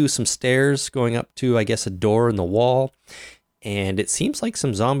get to some stairs going up to, I guess, a door in the wall. And it seems like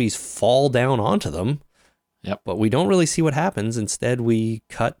some zombies fall down onto them. Yep. But we don't really see what happens. Instead, we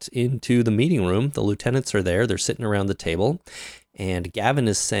cut into the meeting room. The lieutenants are there. They're sitting around the table. And Gavin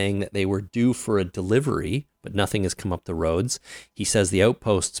is saying that they were due for a delivery, but nothing has come up the roads. He says the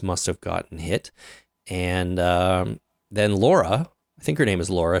outposts must have gotten hit. And then Laura... I think her name is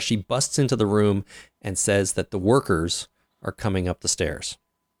Laura. She busts into the room and says that the workers are coming up the stairs.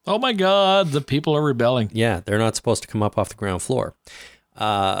 Oh my God, the people are rebelling. Yeah, they're not supposed to come up off the ground floor.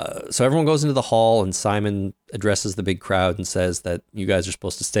 So everyone goes into the hall, and Simon addresses the big crowd and says that you guys are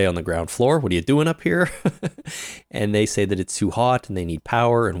supposed to stay on the ground floor. What are you doing up here? And they say that it's too hot and they need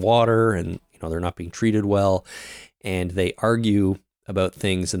power and water, and they're not being treated well. And they argue about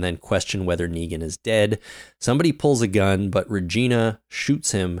things and then question whether Negan is dead. Somebody pulls a gun, but Regina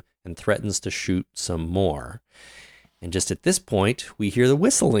shoots him and threatens to shoot some more. And just at this point, we hear the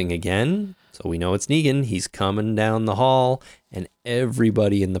whistling again. So we know it's Negan. He's coming down the hall, and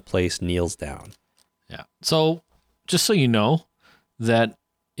everybody in the place kneels down. Yeah. So just so you know that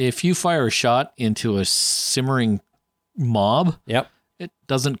if you fire a shot into a simmering mob, it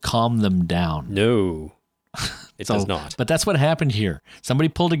doesn't calm them down. No. It does not. But that's what happened here. Somebody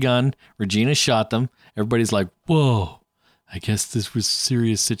pulled a gun. Regina shot them. Everybody's like, whoa, I guess this was a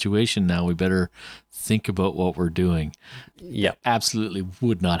serious situation now. We better think about what we're doing. Yeah. Absolutely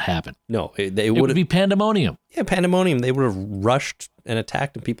would not happen. No. It would be pandemonium. Yeah, pandemonium. They would have rushed and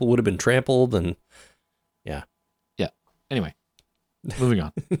attacked, and people would have been trampled. And yeah. Yeah. Anyway. Moving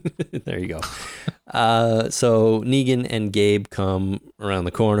on. There you go. So Negan and Gabe come around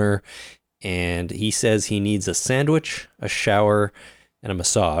the corner, and he says he needs a sandwich, a shower, and a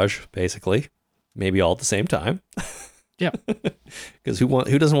massage, basically. Maybe all at the same time. Yeah. Because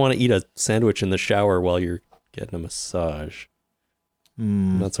who doesn't want to eat a sandwich in the shower while you're getting a massage?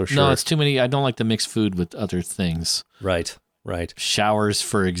 Not so sure. No, it's too many. I don't like to mix food with other things. Right. Showers,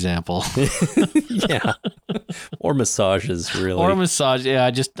 for example. Yeah. Or massages, really. Or massage.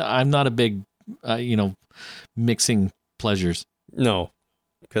 Yeah, I'm not a big, mixing pleasures. No,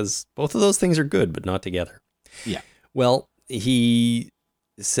 because both of those things are good, but not together. Yeah. Well, he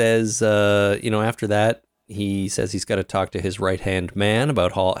says, after that, he says he's got to talk to his right-hand man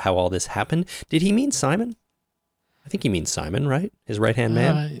about how all this happened. Did he mean Simon? I think he means Simon, right? His right-hand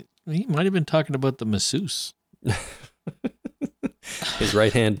man? He might have been talking about the masseuse. His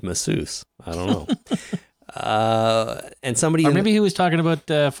right-hand masseuse. I don't know. And somebody... Or maybe he was talking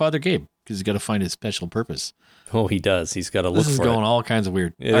about Father Gabe, because he's got to find his special purpose. Oh, he does. He's got to look for it. This is going all kinds of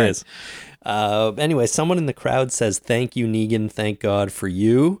weird. It is. Anyway, someone in the crowd says, "Thank you, Negan. Thank God for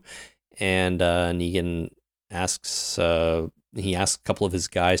you." And Negan asks a couple of his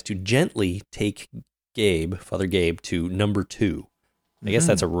guys to gently take Father Gabe, to number 2. I guess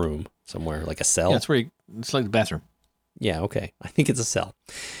that's a room somewhere, like a cell. Yeah, that's where it's like the bathroom. Yeah, okay. I think it's a cell.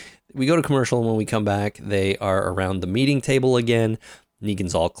 We go to commercial, and when we come back, they are around the meeting table again.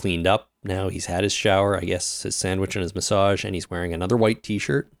 Negan's all cleaned up now. He's had his shower, I guess his sandwich and his massage, and he's wearing another white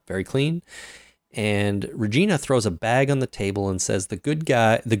t-shirt, very clean. And Regina throws a bag on the table and says the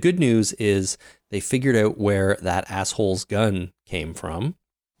good news is they figured out where that asshole's gun came from.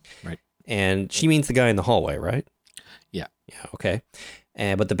 Right. And she means the guy in the hallway, right? Yeah. Yeah, okay.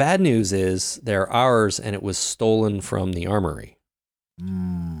 But the bad news is they're ours, and it was stolen from the armory.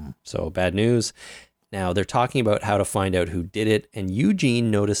 So bad news. Now they're talking about how to find out who did it, and Eugene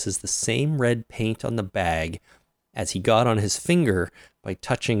notices the same red paint on the bag as he got on his finger by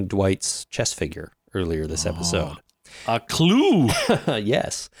touching Dwight's chess figure earlier this episode. A clue.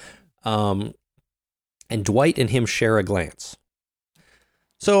 Yes. And Dwight and him share a glance.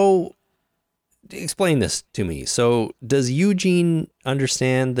 So explain this to me. So does Eugene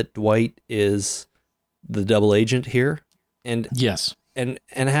understand that Dwight is the double agent here? And yes. And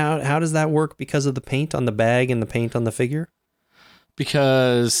how does that work because of the paint on the bag and the paint on the figure?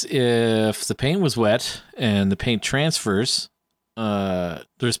 Because if the paint was wet and the paint transfers,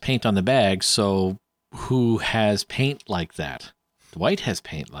 there's paint on the bag. So who has paint like that? Dwight has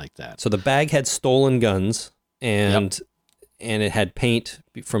paint like that. So the bag had stolen guns, and it had paint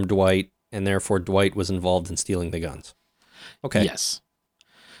from Dwight, and therefore Dwight was involved in stealing the guns. Okay. Yes.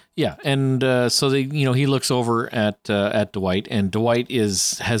 Yeah, and so he looks over at Dwight, and Dwight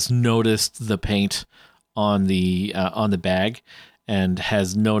has noticed the paint on the bag, and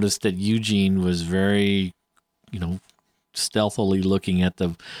has noticed that Eugene was very, stealthily looking at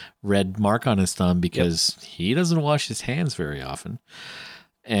the red mark on his thumb because he doesn't wash his hands very often,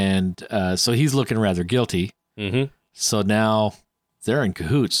 and so he's looking rather guilty. Mm-hmm. So now they're in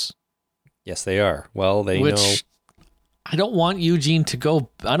cahoots. Yes, they are. Well, they know. I don't want Eugene to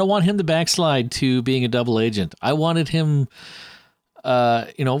go. I don't want him to backslide to being a double agent. I wanted him,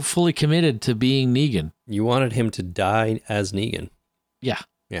 fully committed to being Negan. You wanted him to die as Negan. Yeah.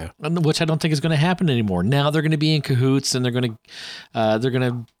 Yeah. Which I don't think is going to happen anymore. Now they're going to be in cahoots, and they're going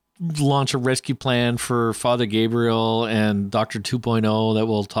to launch a rescue plan for Father Gabriel and Dr. 2.0 that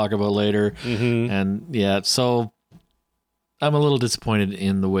we'll talk about later. Mm-hmm. And yeah, so I'm a little disappointed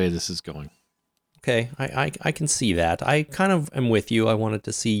in the way this is going. Okay, I can see that. I kind of am with you. I wanted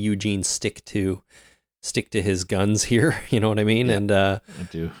to see Eugene stick to his guns here. You know what I mean? Yeah, and I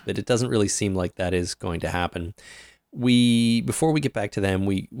do. But it doesn't really seem like that is going to happen. Before we get back to them,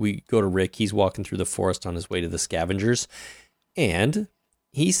 we go to Rick. He's walking through the forest on his way to the scavengers, and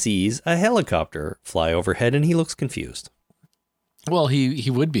he sees a helicopter fly overhead, and he looks confused. Well, he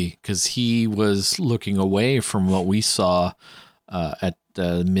would be, because he was looking away from what we saw at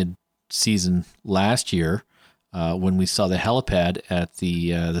mid-season last year when we saw the helipad at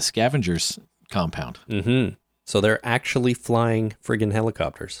the scavengers compound. Mm-hmm. So they're actually flying friggin'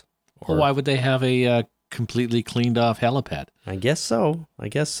 helicopters. Well, why would they have a completely cleaned off helipad? I guess so,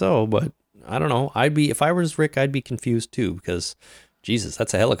 but I don't know. If I was Rick, I'd be confused too, because Jesus,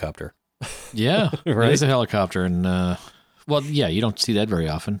 that's a helicopter. Yeah, right? It is a helicopter, and you don't see that very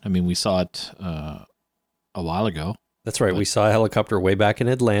often. I mean, we saw it a while ago. That's right. We saw a helicopter way back in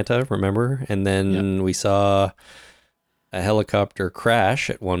Atlanta, remember? And then we saw a helicopter crash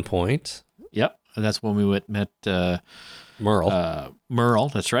at one point. Yep. And that's when we met Merle. Merle,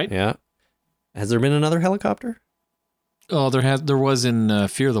 that's right. Yeah. Has there been another helicopter? Oh, there was in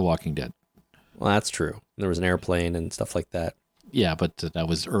Fear the Walking Dead. Well, that's true. There was an airplane and stuff like that. Yeah, but that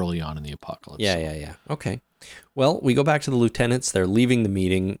was early on in the apocalypse. Yeah. Okay. Well, we go back to the lieutenants. They're leaving the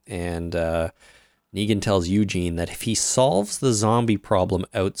meeting, and Negan tells Eugene that if he solves the zombie problem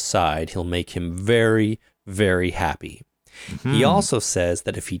outside, he'll make him very, very happy. Mm-hmm. He also says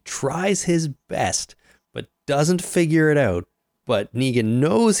that if he tries his best but doesn't figure it out, but Negan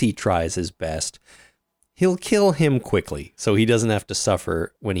knows he tries his best, he'll kill him quickly so he doesn't have to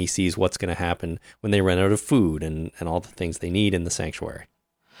suffer when he sees what's going to happen when they run out of food and all the things they need in the sanctuary.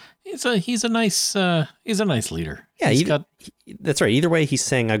 He's a nice leader. Yeah, that's right. Either way, he's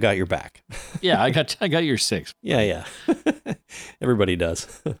saying, "I got your back." Yeah, I got your six. Yeah. Everybody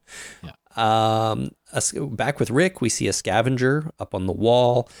does. Yeah. Back with Rick, we see a scavenger up on the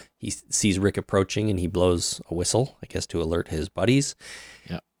wall. He sees Rick approaching and he blows a whistle, I guess, to alert his buddies.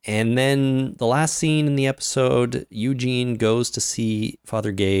 Yeah. And then the last scene in the episode, Eugene goes to see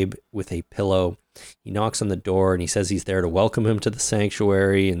Father Gabe with a pillow. He knocks on the door and he says he's there to welcome him to the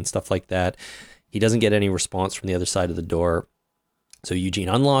sanctuary and stuff like that. He doesn't get any response from the other side of the door. So Eugene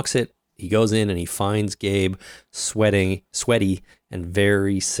unlocks it. He goes in and he finds Gabe sweaty and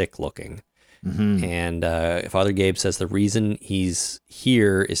very sick looking. Mm-hmm. And Father Gabe says the reason he's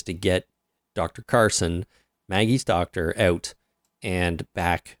here is to get Dr. Carson, Maggie's doctor, out and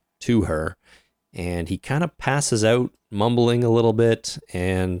back to her. And he kind of passes out, mumbling a little bit,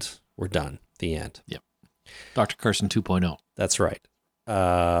 and we're done. The end. Yep. Dr. Carson 2.0. That's right.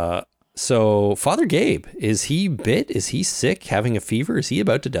 So Father Gabe, is he bit? Is he sick, having a fever? Is he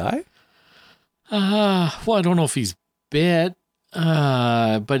about to die? Well, I don't know if he's bit,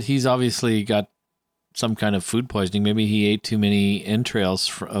 but he's obviously got some kind of food poisoning. Maybe he ate too many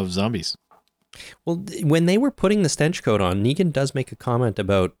entrails of zombies. Well, when they were putting the stench coat on, Negan does make a comment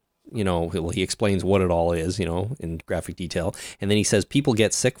about, he explains what it all is, in graphic detail. And then he says people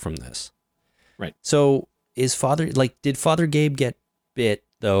get sick from this. Right. So did Father Gabe get bit,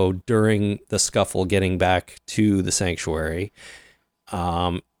 though, during the scuffle getting back to the sanctuary?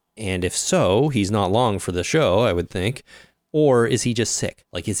 And if so, he's not long for the show, I would think. Or is he just sick?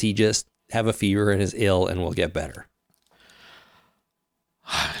 Like, is he just have a fever and is ill and will get better?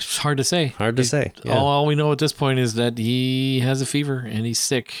 It's hard to say. Yeah. All we know at this point is that he has a fever and he's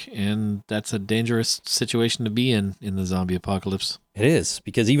sick, and that's a dangerous situation to be in the zombie apocalypse. It is,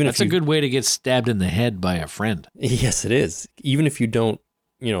 because that's a good way to get stabbed in the head by a friend. Yes, it is. Even if you don't,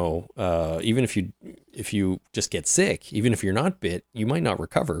 even if you just get sick, even if you're not bit, you might not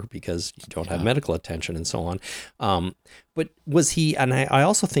recover because you don't have medical attention and so on. But was he? And I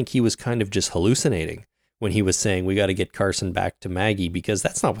also think he was kind of just hallucinating when he was saying, we got to get Carson back to Maggie, because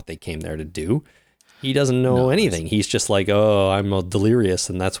that's not what they came there to do. He doesn't know anything. He's just like, oh, I'm delirious,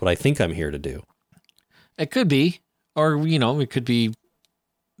 and that's what I think I'm here to do. It could be. Or, it could be,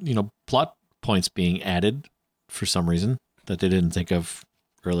 plot points being added for some reason that they didn't think of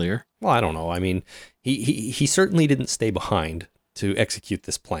earlier. Well, I don't know. I mean, he certainly didn't stay behind to execute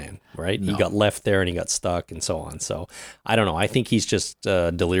this plan, right? No. He got left there and he got stuck and so on. So I don't know. I think he's just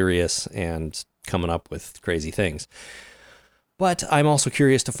delirious and coming up with crazy things. But I'm also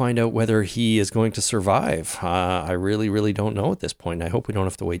curious to find out whether he is going to survive. I really, really don't know at this point. I hope we don't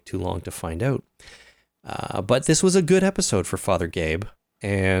have to wait too long to find out. But this was a good episode for Father Gabe.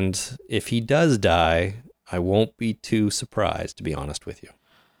 And if he does die, I won't be too surprised, to be honest with you.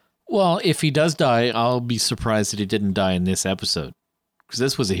 Well, if he does die, I'll be surprised that he didn't die in this episode. Because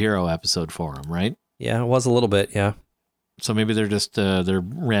this was a hero episode for him, right? Yeah, it was a little bit, yeah. So maybe they're just they're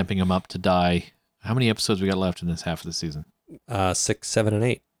ramping him up to die. How many episodes we got left in this half of the season? 6, 7, and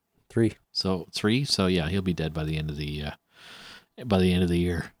 8. 3. So 3. So yeah, he'll be dead by the end of the year.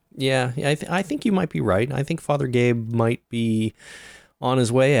 Yeah, I think you might be right. I think Father Gabe might be on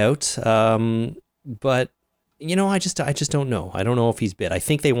his way out. But I just don't know. I don't know if he's bit. I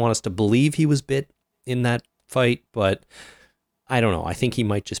think they want us to believe he was bit in that fight, but I don't know. I think he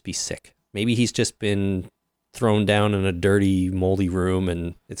might just be sick. Maybe he's just been thrown down in a dirty, moldy room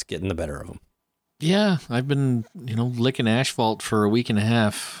and it's getting the better of him. Yeah, I've been, licking asphalt for a week and a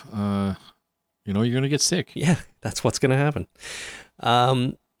half. You're going to get sick. Yeah, that's what's going to happen.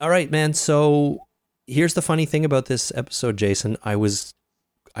 All right, man. So here's the funny thing about this episode, Jason. I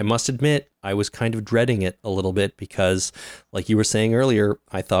must admit, I was kind of dreading it a little bit because, like you were saying earlier,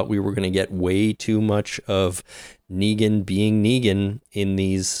 I thought we were going to get way too much of Negan being Negan in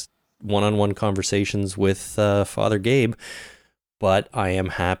these one-on-one conversations with Father Gabe. But I am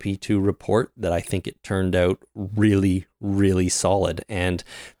happy to report that I think it turned out really, really solid. And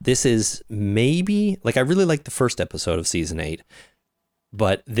this is maybe, I really liked the first episode of season 8,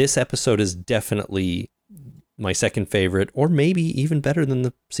 but this episode is definitely my second favorite, or maybe even better than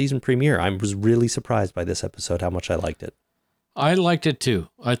the season premiere. I was really surprised by this episode, how much I liked it. I liked it too.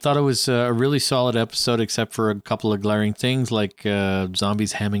 I thought it was a really solid episode, except for a couple of glaring things like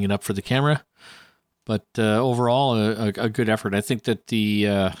zombies hamming it up for the camera. But overall, a good effort. I think that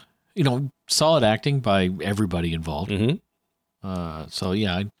the, solid acting by everybody involved. Mm-hmm. So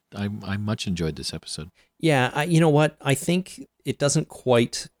yeah, I much enjoyed this episode. Yeah, you know what? I think it doesn't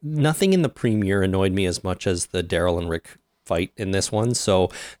quite... Nothing in the premiere annoyed me as much as the Daryl and Rick fight in this one, so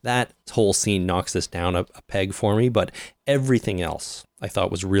that whole scene knocks this down a peg for me, but everything else I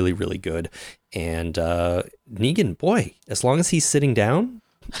thought was really, really good. And Negan, boy, as long as he's sitting down,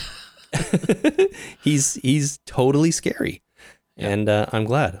 he's totally scary. Yeah. And I'm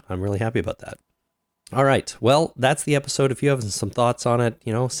glad. I'm really happy about that. All right, well, that's the episode. If you have some thoughts on it,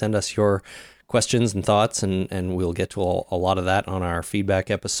 send us your questions and thoughts, and we'll get to a lot of that on our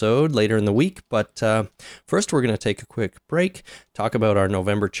feedback episode later in the week. But first, we're going to take a quick break, talk about our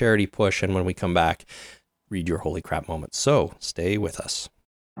November charity push, and when we come back, read your holy crap moments. So stay with us.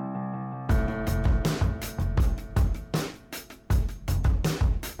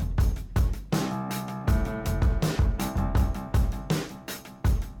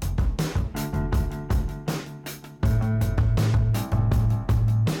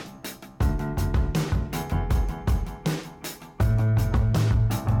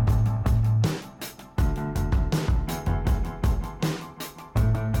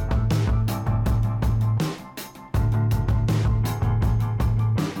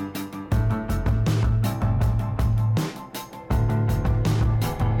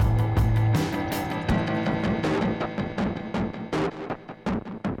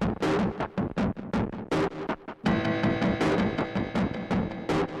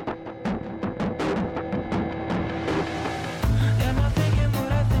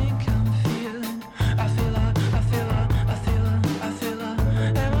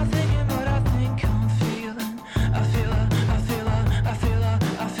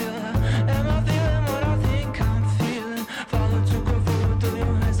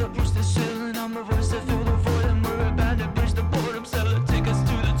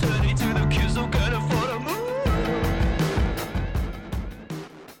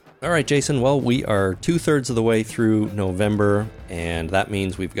 All right, Jason, well, we are 2/3 of the way through November, and that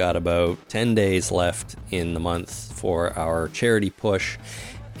means we've got about 10 days left in the month for our charity push.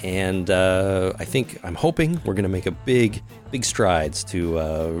 And I'm hoping we're going to make a big strides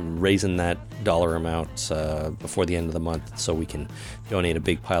to raising that dollar amount before the end of the month so we can donate a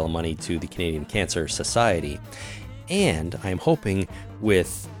big pile of money to the Canadian Cancer Society. And I'm hoping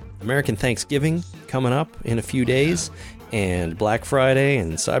with American Thanksgiving coming up in a few days, and Black Friday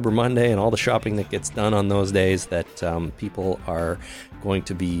and Cyber Monday and all the shopping that gets done on those days, that people are going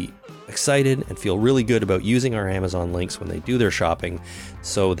to be excited and feel really good about using our Amazon links when they do their shopping,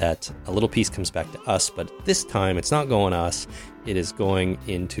 so that a little piece comes back to us. But this time it's not going to us, it is going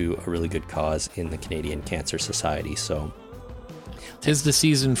into a really good cause in the Canadian Cancer Society. So 'tis the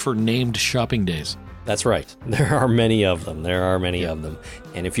season for named shopping days. That's right. There are many of them.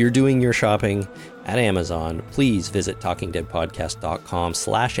 And if you're doing your shopping at Amazon, please visit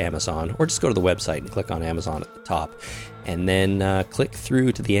talkingdeadpodcast.com/Amazon, or just go to the website and click on Amazon at the top, and then click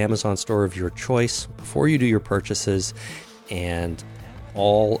through to the Amazon store of your choice before you do your purchases, and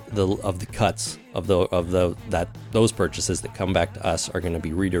all of the cuts of those purchases that come back to us are going to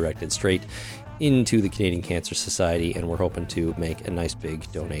be redirected straight into the Canadian Cancer Society, and we're hoping to make a nice big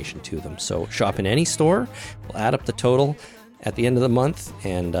donation to them. So shop in any store, we'll add up the total at the end of the month,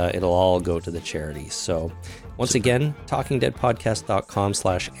 and it'll all go to the charity. So once again,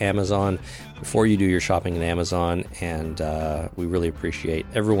 talkingdeadpodcast.com/Amazon before you do your shopping at Amazon, and we really appreciate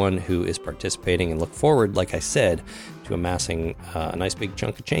everyone who is participating and look forward, like I said, to amassing a nice big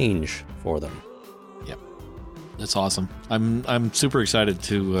chunk of change for them. That's awesome. I'm super excited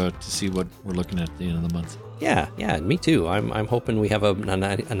to see what we're looking at the end of the month. Yeah, me too. I'm hoping we have a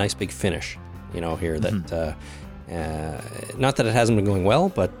nice big finish, here. That not that it hasn't been going well,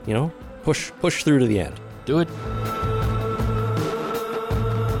 but push through to the end. Do it.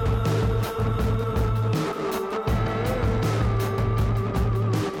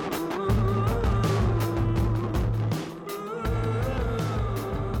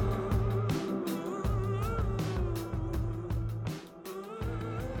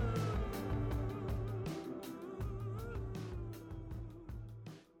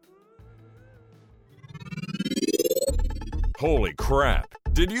 Holy crap.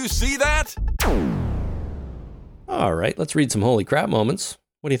 Did you see that? All right, let's read some holy crap moments.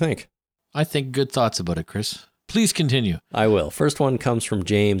 What do you think? I think good thoughts about it, Chris. Please continue. I will. First one comes from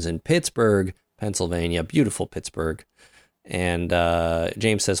James in Pittsburgh, Pennsylvania, beautiful Pittsburgh. And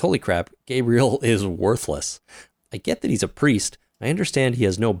James says, holy crap, Gabriel is worthless. I get that he's a priest. I understand he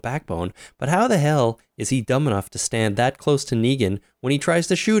has no backbone, but how the hell is he dumb enough to stand that close to Negan when he tries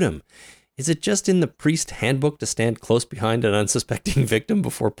to shoot him? Is it just in the priest handbook to stand close behind an unsuspecting victim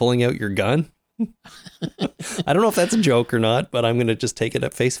before pulling out your gun? I don't know if that's a joke or not, but I'm going to just take it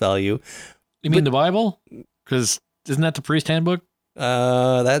at face value. You mean the Bible? Because isn't that the priest handbook?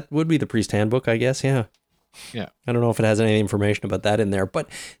 That would be the priest handbook, I guess, yeah. Yeah. I don't know if it has any information about that in there, but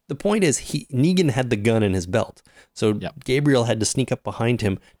the point is Negan had the gun in his belt. So Gabriel had to sneak up behind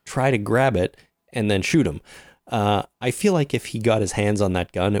him, try to grab it, and then shoot him. I feel like if he got his hands on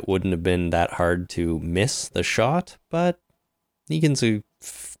that gun, it wouldn't have been that hard to miss the shot, but Negan's a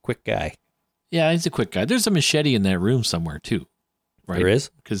quick guy. Yeah, he's a quick guy. There's a machete in that room somewhere, too. Right? There is?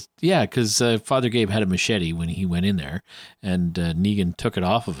 Because Father Gabe had a machete when he went in there, and Negan took it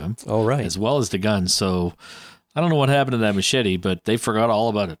off of him. Oh, right. As well as the gun. So I don't know what happened to that machete, but they forgot all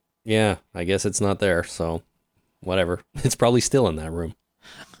about it. Yeah, I guess it's not there, so whatever. It's probably still in that room.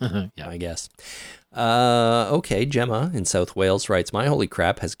 Yeah. I guess. Okay, Gemma in South Wales writes, my holy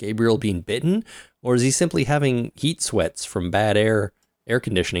crap, has Gabriel been bitten? Or is he simply having heat sweats from bad air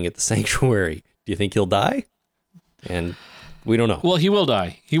conditioning at the sanctuary? Do you think he'll die? And we don't know. Well, he will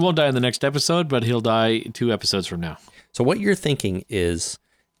die. He won't die in the next episode, but he'll die 2 episodes from now. So what you're thinking is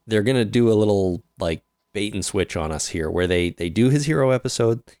they're going to do a little like bait and switch on us here where they do his hero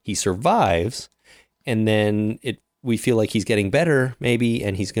episode, he survives, and then we feel like he's getting better maybe,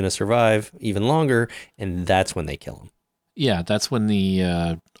 and he's going to survive even longer, and that's when they kill him. Yeah, that's when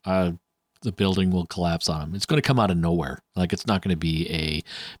the building will collapse on him. It's going to come out of nowhere. Like, it's not going to be a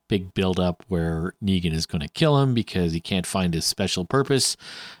big buildup where Negan is going to kill him because he can't find his special purpose.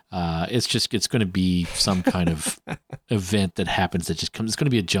 It's going to be some kind of event that happens that just comes. It's going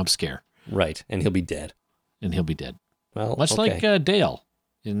to be a jump scare. Right, and he'll be dead. Well, much okay. like Dale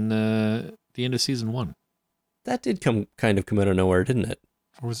in the end of season 1. That did come out of nowhere, didn't it?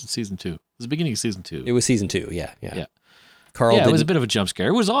 Or was it season 2? It was the beginning of season 2. It was season 2, yeah. Carl it was a bit of a jump scare.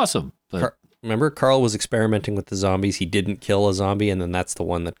 It was awesome. But remember, Carl was experimenting with the zombies. He didn't kill a zombie, and then that's the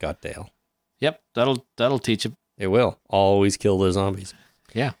one that got Dale. Yep, that'll teach him. It will. Always kill the zombies.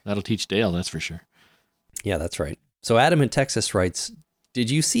 Yeah, that'll teach Dale, that's for sure. Yeah, that's right. So Adam in Texas writes, did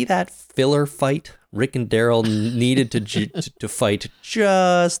you see that filler fight? Rick and Daryl needed to fight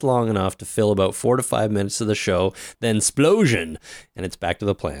just long enough to fill about 4 to 5 minutes of the show, then explosion, and it's back to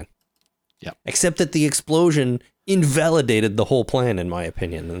the plan. Yeah. Except that the explosion invalidated the whole plan, in my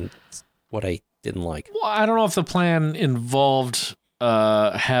opinion, and it's what I didn't like. Well, I don't know if the plan involved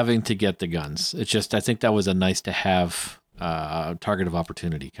having to get the guns. It's just, I think that was a nice to have target of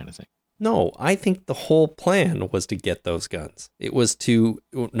opportunity kind of thing. No, I think the whole plan was to get those guns. It was to,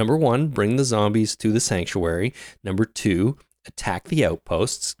 number 1, bring the zombies to the sanctuary. Number 2, attack the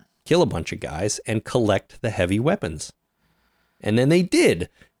outposts, kill a bunch of guys, and collect the heavy weapons. And then they did.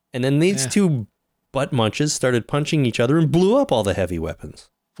 And then these two butt munches started punching each other and blew up all the heavy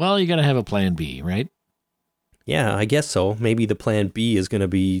weapons. Well, you got to have a plan B, right? Yeah, I guess so. Maybe the plan B is going to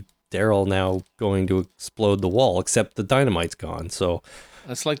be Daryl now going to explode the wall, except the dynamite's gone, so...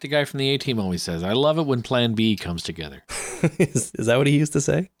 That's like the guy from the A-Team always says. I love it when plan B comes together. Is that what he used to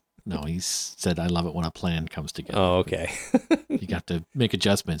say? No, he said, I love it when a plan comes together. Oh, okay. You got to make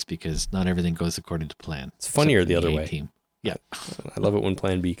adjustments because not everything goes according to plan. It's funnier the other way. A-Team. Yeah. I love it when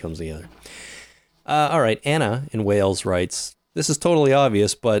plan B comes together. All right, Anna in Wales writes, this is totally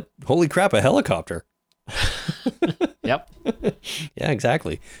obvious, but holy crap, a helicopter. Yep. Yeah,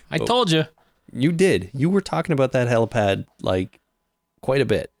 exactly. I told you. You did. You were talking about that helipad like quite a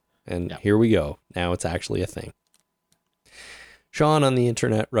bit. And Here we go. Now it's actually a thing. Sean on the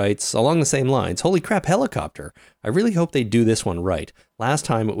internet writes, along the same lines, holy crap, helicopter. I really hope they do this one right. Last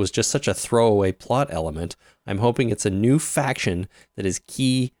time it was just such a throwaway plot element. I'm hoping it's a new faction that is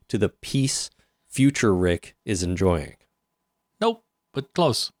key to the peace future Rick is enjoying. Nope, but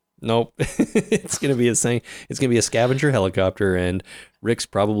close. Nope. It's going to be it's going to be a scavenger helicopter, and Rick's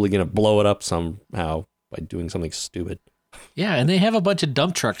probably going to blow it up somehow by doing something stupid. Yeah, and they have a bunch of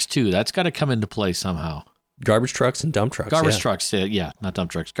dump trucks, too. That's got to come into play somehow. Garbage trucks and dump trucks. Trucks, not dump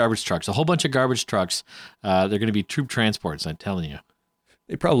trucks. Garbage trucks. A whole bunch of garbage trucks. They're going to be troop transports, I'm telling you.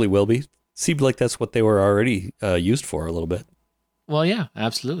 They probably will be. Seemed like that's what they were already used for a little bit. Well, yeah,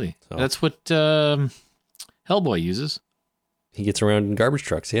 absolutely. So. That's what Hellboy uses. He gets around in garbage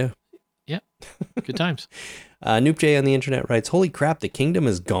trucks, yeah. Yeah, good times. Noop J on the internet writes, holy crap, the kingdom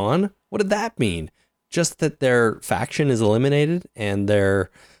is gone? What did that mean? Just that their faction is eliminated and their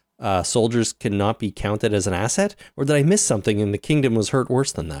soldiers cannot be counted as an asset? Or did I miss something and the kingdom was hurt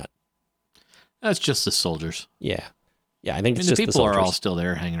worse than that? That's just the soldiers. Yeah. Yeah, I think it's the just the people soldiers. are all still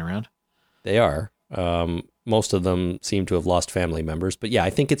there hanging around. They are. Most of them seem to have lost family members. But yeah, I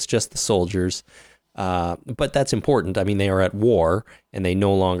think it's just the soldiers. But that's important. I mean, they are at war, and they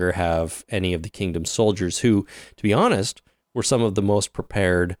no longer have any of the kingdom's soldiers who, to be honest, were some of the most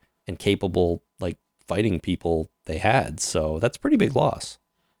prepared and capable, like, fighting people they had. So that's a pretty big loss.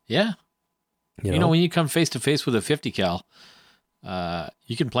 Yeah. You know, when you come face to face with a 50 cal,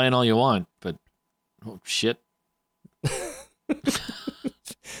 you can plan all you want, but oh shit.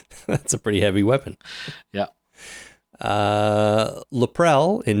 That's a pretty heavy weapon. Yeah.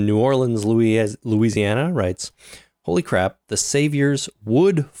 Laprelle in New Orleans, Louisiana writes, "Holy crap, the Saviors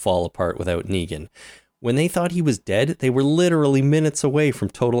would fall apart without Negan. When they thought he was dead, they were literally minutes away from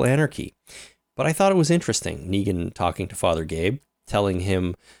total anarchy. But I thought it was interesting, Negan talking to Father Gabe, telling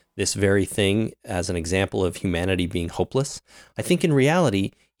him this very thing as an example of humanity being hopeless. I think in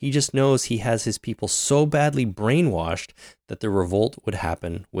reality, he just knows he has his people so badly brainwashed that the revolt would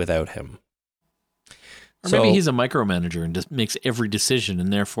happen without him." Or maybe he's a micromanager and just makes every decision,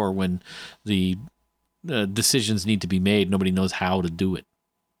 and therefore when the decisions need to be made, nobody knows how to do it.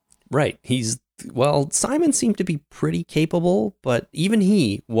 Right. Simon seemed to be pretty capable, but even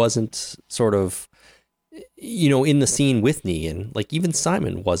he wasn't sort of, in the scene with Negan. Like, even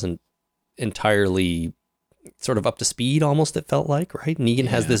Simon wasn't entirely sort of up to speed, almost, it felt like, right? Negan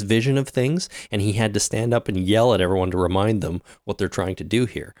has this vision of things, and he had to stand up and yell at everyone to remind them what they're trying to do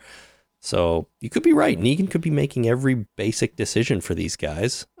here. So you could be right. Negan could be making every basic decision for these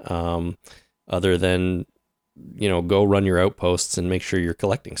guys, other than, go run your outposts and make sure you're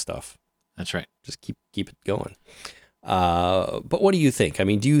collecting stuff. That's right. Just keep it going. But what do you think? I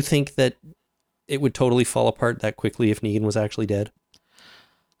mean, do you think that it would totally fall apart that quickly if Negan was actually dead?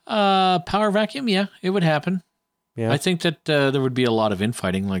 Power vacuum, yeah, it would happen. Yeah. I think that there would be a lot of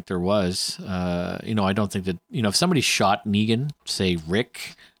infighting like there was. I don't think that, if somebody shot Negan, say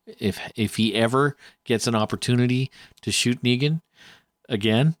Rick, if he ever gets an opportunity to shoot Negan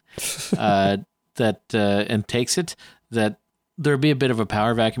again, and takes it, that there'd be a bit of a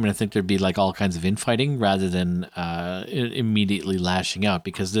power vacuum, and I think there'd be like all kinds of infighting rather than immediately lashing out,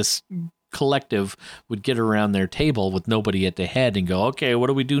 because this collective would get around their table with nobody at the head and go, okay, what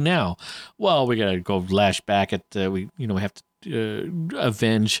do we do now? Well, we got to go lash back at, we have to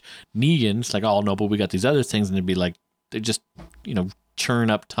avenge Negan. It's like, oh no, but we got these other things, and they'd be like, they just,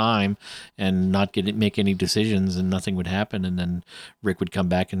 churn up time and not make any decisions, and nothing would happen, and then Rick would come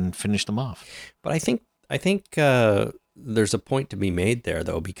back and finish them off. But I think there's a point to be made there,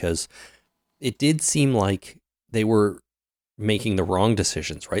 though, because it did seem like they were making the wrong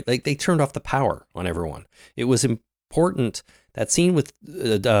decisions, right? Like, they turned off the power on everyone. It was important, that scene with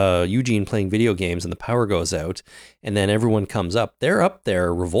Eugene playing video games and the power goes out, and then everyone comes up. They're up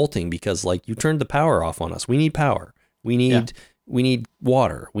there revolting because, like, you turned the power off on us. We need power. We need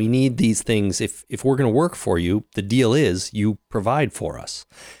water. We need these things. If we're going to work for you, the deal is you provide for us.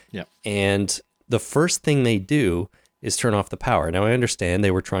 Yeah. And the first thing they do is turn off the power. Now, I understand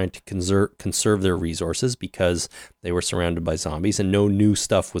they were trying to conserve their resources because they were surrounded by zombies and no new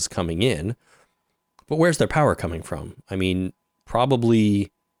stuff was coming in. But where's their power coming from? I mean,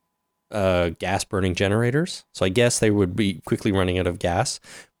 probably gas-burning generators. So I guess they would be quickly running out of gas.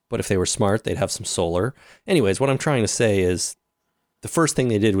 But if they were smart, they'd have some solar. Anyways, what I'm trying to say is the first thing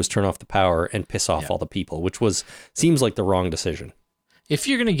they did was turn off the power and piss off all the people, which seems like the wrong decision. If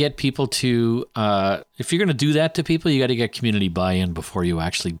you're going to get people to, if you're going to do that to people, you got to get community buy-in before you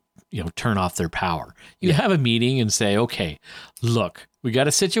actually, turn off their power. You have a meeting and say, okay, look, we got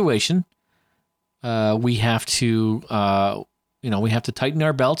a situation. We have to, we have to tighten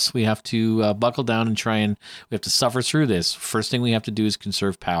our belts. We have to buckle down and we have to suffer through this. First thing we have to do is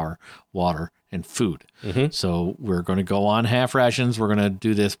conserve power, water, and food. Mm-hmm. So we're going to go on half rations. We're going to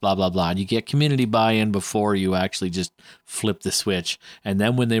do this, blah, blah, blah. And you get community buy-in before you actually just flip the switch. And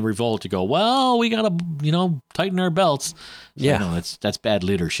then when they revolt, you go, well, we got to, tighten our belts. So, no, that's bad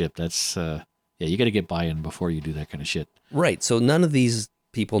leadership. That's, you got to get buy-in before you do that kind of shit. Right. So none of these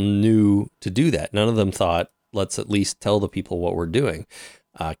people knew to do that. None of them thought, let's at least tell the people what we're doing.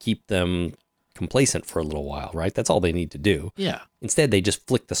 Keep them complacent for a little while, right? That's all they need to do. Yeah. Instead, they just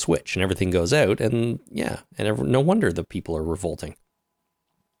flick the switch and everything goes out, and no wonder the people are revolting.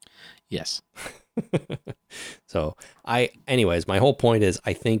 Yes. So anyways, my whole point is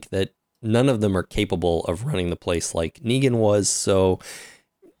I think that none of them are capable of running the place like Negan was, so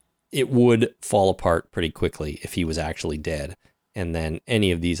it would fall apart pretty quickly if he was actually dead. And then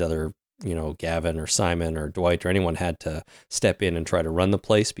any of these other, Gavin or Simon or Dwight or anyone had to step in and try to run the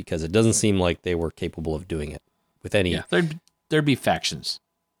place, because it doesn't seem like they were capable of doing it with any. Yeah, there'd be factions.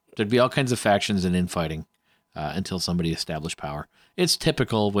 There'd be all kinds of factions and infighting until somebody established power. It's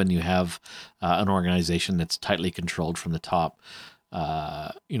typical when you have an organization that's tightly controlled from the top,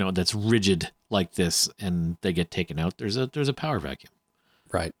 that's rigid like this, and they get taken out. There's a power vacuum.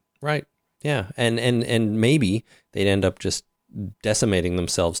 Right. Yeah, and maybe they'd end up just decimating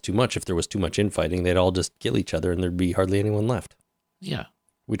themselves too much. If there was too much infighting, they'd all just kill each other, and there'd be hardly anyone left. Yeah,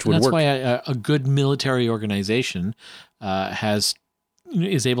 which would work. That's why a good military organization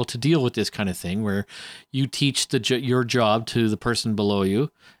is able to deal with this kind of thing, where you teach your job to the person below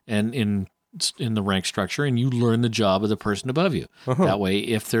you, and in the rank structure, and you learn the job of the person above you. Uh-huh. That way,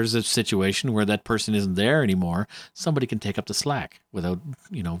 if there's a situation where that person isn't there anymore, somebody can take up the slack without,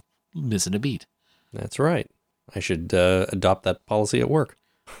 missing a beat. That's right. I should adopt that policy at work.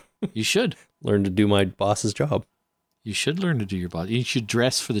 You should. Learn to do my boss's job. You should learn to do your boss. You should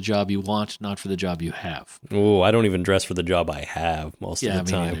dress for the job you want, not for the job you have. Oh, I don't even dress for the job I have most of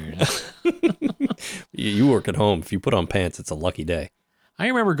the time. Neither, You work at home. If you put on pants, it's a lucky day. I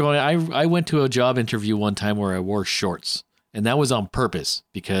remember I went to a job interview one time where I wore shorts, and that was on purpose,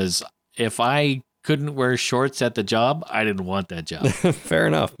 because if I couldn't wear shorts at the job, I didn't want that job. Fair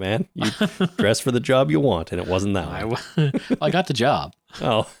enough, man. You dress for the job you want, and it wasn't that one. I got the job.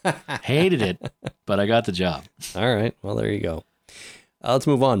 Oh. Hated it, but I got the job. All right. Well, there you go. Let's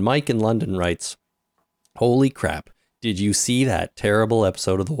move on. Mike in London writes, "Holy crap. Did you see that terrible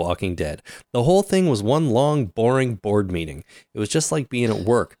episode of The Walking Dead? The whole thing was one long, boring board meeting. It was just like being at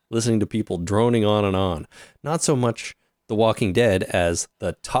work, listening to people droning on and on. Not so much The Walking Dead as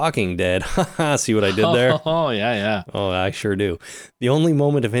The Talking Dead." See what I did there? Oh, yeah. Oh, I sure do. The only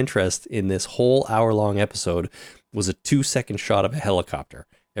moment of interest in this whole hour-long episode was a 2-second shot of a helicopter.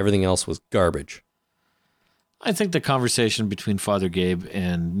 Everything else was garbage. I think the conversation between Father Gabe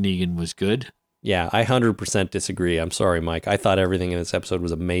and Negan was good. Yeah, I 100% disagree. I'm sorry, Mike. I thought everything in this episode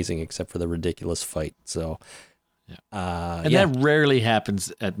was amazing except for the ridiculous fight. So, that rarely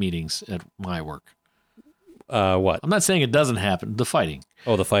happens at meetings at my work. What? I'm not saying it doesn't happen. The fighing.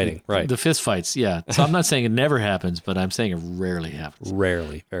 Oh, the fighting, right. The fist fights, yeah. So I'm not saying it never happens, but I'm saying it rarely happens.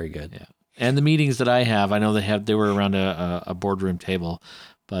 Rarely. Very good. Yeah. And the meetings that I have, I know they were around a boardroom table,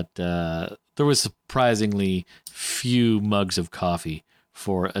 but there was surprisingly few mugs of coffee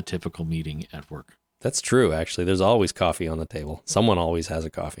for a typical meeting at work. That's true, actually. There's always coffee on the table. Someone always has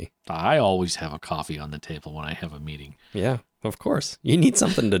a coffee. I always have a coffee on the table when I have a meeting. Yeah, of course. You need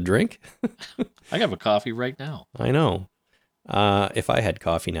something to drink. I have a coffee right now. I know. If I had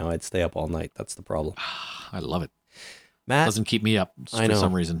coffee now, I'd stay up all night. That's the problem. I love it. Matt, doesn't keep me up for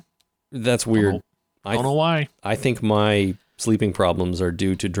some reason. That's weird. I don't know why. I think my sleeping problems are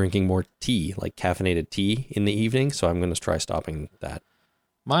due to drinking more tea, like caffeinated tea in the evening. So I'm going to try stopping that.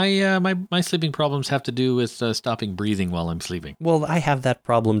 My sleeping problems have to do with stopping breathing while I'm sleeping. Well, I have that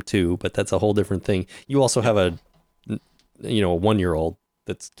problem too, but that's a whole different thing. You also have a 1-year-old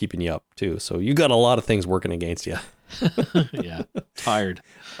that's keeping you up too. So you got a lot of things working against you. Yeah, tired.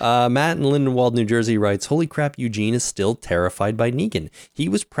 Matt in Lindenwold, New Jersey writes, "Holy crap, Eugene is still terrified by Negan. He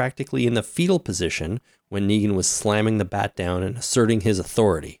was practically in the fetal position when Negan was slamming the bat down and asserting his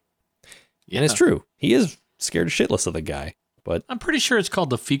authority." Yeah. And it's true. He is scared shitless of the guy. But I'm pretty sure it's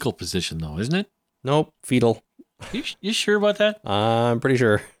called the fecal position, though, isn't it? Nope, fetal. You sure about that? I'm pretty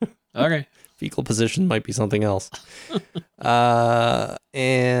sure. Okay. Fecal position might be something else. And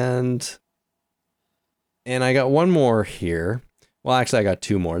I got one more here. Well, actually, I got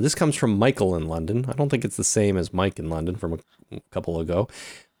two more. This comes from Michael in London. I don't think it's the same as Mike in London from a couple ago.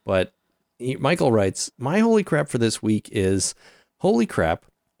 But Michael writes, "My holy crap for this week is, holy crap,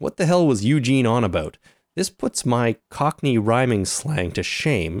 what the hell was Eugene on about? This puts my Cockney rhyming slang to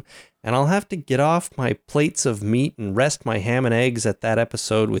shame, and I'll have to get off my plates of meat and rest my ham and eggs at that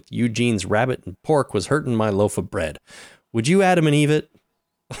episode with Eugene's rabbit and pork was hurting my loaf of bread. Would you Adam and Eve it?"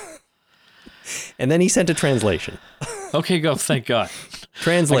 And then he sent a translation. Okay, go. Thank God.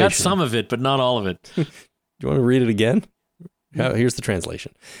 Translation. I got some of it, but not all of it. Do you want to read it again? Here's the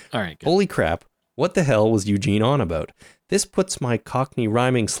translation. All right. Good. Holy crap. What the hell was Eugene on about? This puts my Cockney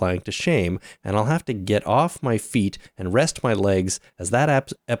rhyming slang to shame, and I'll have to get off my feet and rest my legs as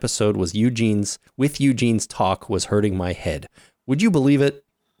that episode was Eugene's talk was hurting my head. Would you believe it?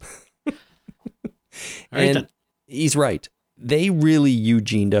 And he's right. They really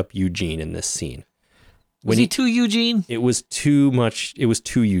Eugened up Eugene in this scene. Was he too Eugene? It was too much. It was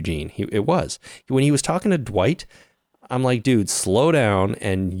too Eugene. It was. When he was talking to Dwight, I'm like, dude, slow down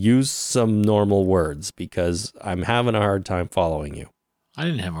and use some normal words because I'm having a hard time following you. I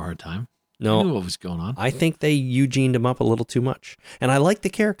didn't have a hard time. No, I knew what was going on. I think they Eugened him up a little too much. And I like the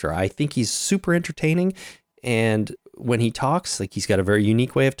character. I think he's super entertaining. And when he talks, like he's got a very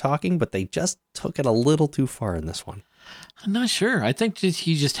unique way of talking, but they just took it a little too far in this one. I'm not sure. I think that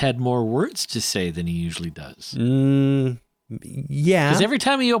he just had more words to say than he usually does. Yeah. Because every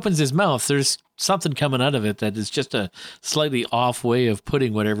time he opens his mouth, there's something coming out of it that is just a slightly off way of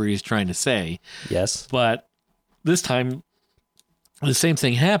putting whatever he's trying to say. Yes. But this time, the same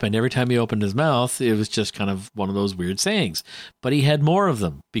thing happened. Every time he opened his mouth, it was just kind of one of those weird sayings. But he had more of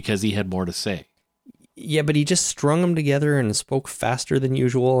them because he had more to say. Yeah, but he just strung them together and spoke faster than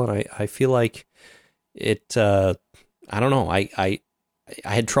usual. And I feel like it, I don't know. I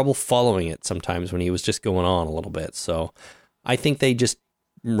had trouble following it sometimes when he was just going on a little bit. So I think they just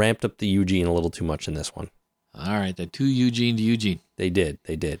ramped up the Eugene a little too much in this one. All right. The two Eugene to Eugene. They did.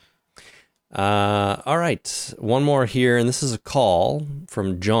 All right. One more here. And this is a call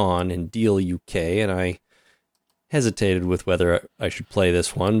from John in Deal, UK. And I hesitated with whether I should play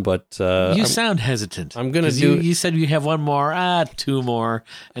this one, but you sound hesitant. I'm going to do. You said you have one more, two more,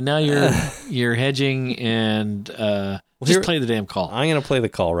 and now you're hedging and just play the damn call. I'm going to play the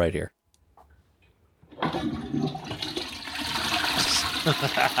call right here.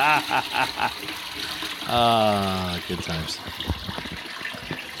 Good times.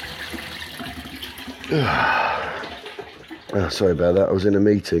 Oh, sorry about that. I was in a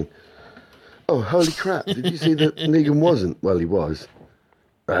meeting. Oh, holy crap. Did you see that Negan wasn't? Well, he was.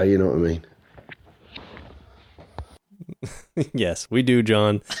 You know what I mean. Yes, we do,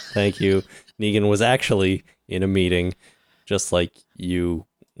 John. Thank you. Negan was actually in a meeting, just like you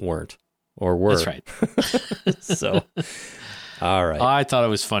weren't or were. That's right. So, all right. I thought it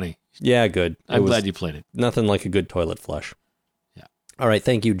was funny. Yeah, good. I'm glad you played it. Nothing like a good toilet flush. Yeah. All right.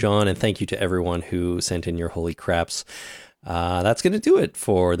 Thank you, John. And thank you to everyone who sent in your holy craps. That's going to do it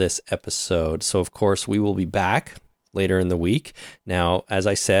for this episode. So, of course, we will be back later in the week. Now, as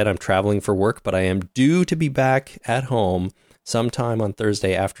I said, I'm traveling for work, but I am due to be back at home sometime on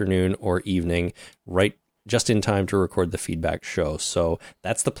Thursday afternoon or evening, right just in time to record the feedback show. So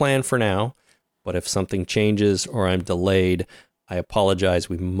that's the plan for now. But if something changes or I'm delayed, I apologize.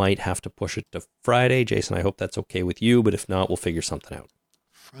 We might have to push it to Friday. Jason, I hope that's okay with you, but if not, we'll figure something out.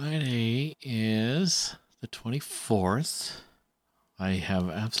 Friday is the 24th. I have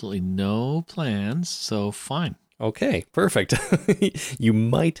absolutely no plans, so fine. Okay, perfect. You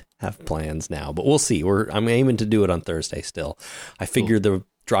might have plans now, but we'll see. I'm aiming to do it on Thursday still. I figured the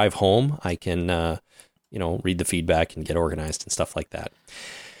drive home, I can, read the feedback and get organized and stuff like that.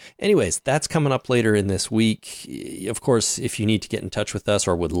 Anyways, that's coming up later in this week. Of course, if you need to get in touch with us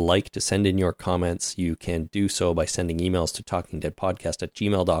or would like to send in your comments, you can do so by sending emails to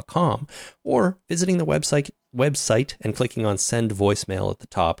talkingdeadpodcast@gmail.com or visiting the website and clicking on send voicemail at the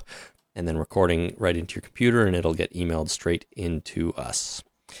top and then recording right into your computer, and it'll get emailed straight into us.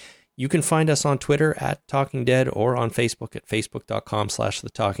 You can find us on Twitter at Talking Dead or on Facebook at facebook.com/The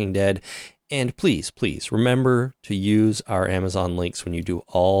Talking Dead. And please remember to use our Amazon links when you do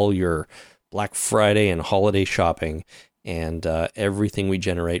all your Black Friday and holiday shopping. And everything we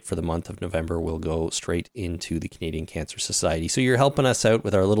generate for the month of November will go straight into the Canadian Cancer Society. So you're helping us out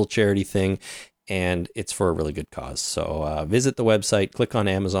with our little charity thing, and it's for a really good cause. So visit the website, click on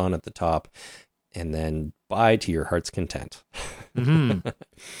Amazon at the top, and then buy to your heart's content. Mm-hmm.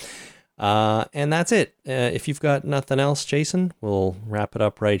 And that's it. If you've got nothing else, Jason, we'll wrap it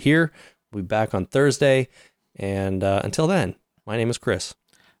up right here. We'll be back on Thursday. And until then, my name is Chris.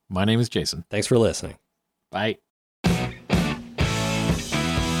 My name is Jason. Thanks for listening. Bye.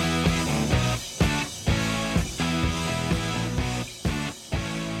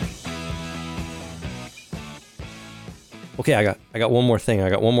 Okay, I got one more thing. I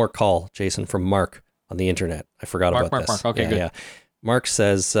got one more call, Jason, from Mark on the internet. I forgot about this. Mark. Okay, good. Yeah. Mark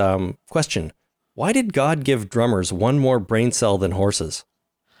says, question, why did God give drummers one more brain cell than horses?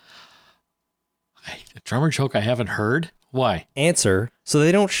 A drummer joke I haven't heard? Why? Answer, so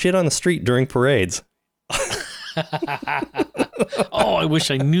they don't shit on the street during parades. Oh, I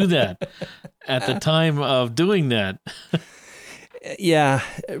wish I knew that at the time of doing that. Yeah,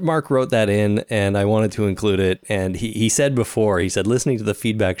 Mark wrote that in, and I wanted to include it. And he said before, listening to the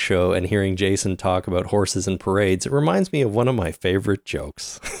feedback show and hearing Jason talk about horses and parades, it reminds me of one of my favorite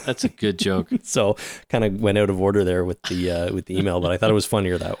jokes. That's a good joke. So kind of went out of order there with the email, but I thought it was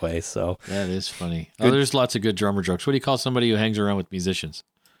funnier that way. So that is funny. Oh, there's lots of good drummer jokes. What do you call somebody who hangs around with musicians?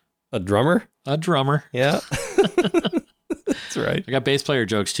 A drummer? A drummer. Yeah. That's right. I got bass player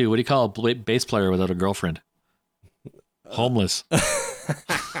jokes too. What do you call a bass player without a girlfriend? Homeless.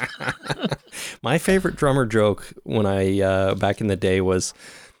 My favorite drummer joke when I back in the day was,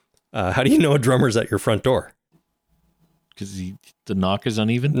 how do you know a drummer's at your front door? Because the knock is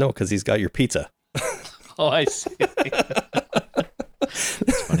uneven? No, because he's got your pizza. Oh, I see.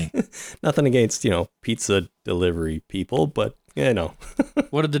 That's funny. Nothing against, pizza delivery people, but,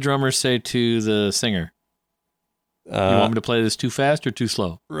 What did the drummer say to the singer? You want me to play this too fast or too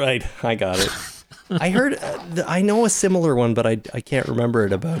slow? Right, I got it. I heard, I know a similar one, but I can't remember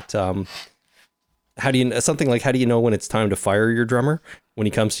it about, something like, how do you know when it's time to fire your drummer? When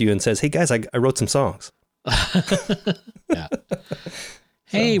he comes to you and says, hey guys, I wrote some songs. Yeah.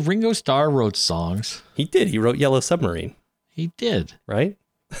 Hey, Ringo Starr wrote songs. He did. He wrote Yellow Submarine. He did. Right?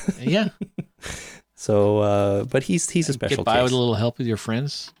 Yeah. So, but he's a special Get by case. with a little help with your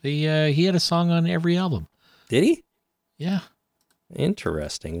friends. He had a song on every album. Did he? Yeah.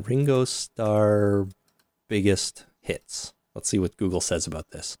 Interesting. Ringo Starr biggest hits. Let's see what Google says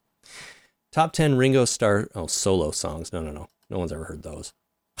about this. Top 10 Ringo Starr solo songs. No. No one's ever heard those.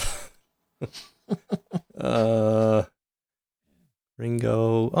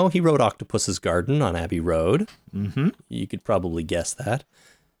 Ringo. He wrote Octopus's Garden on Abbey Road. Mm-hmm. You could probably guess that.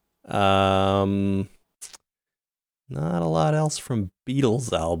 Not a lot else from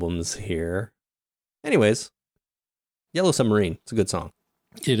Beatles albums here. Anyways, Yellow Submarine. It's a good song.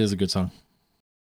 It is a good song.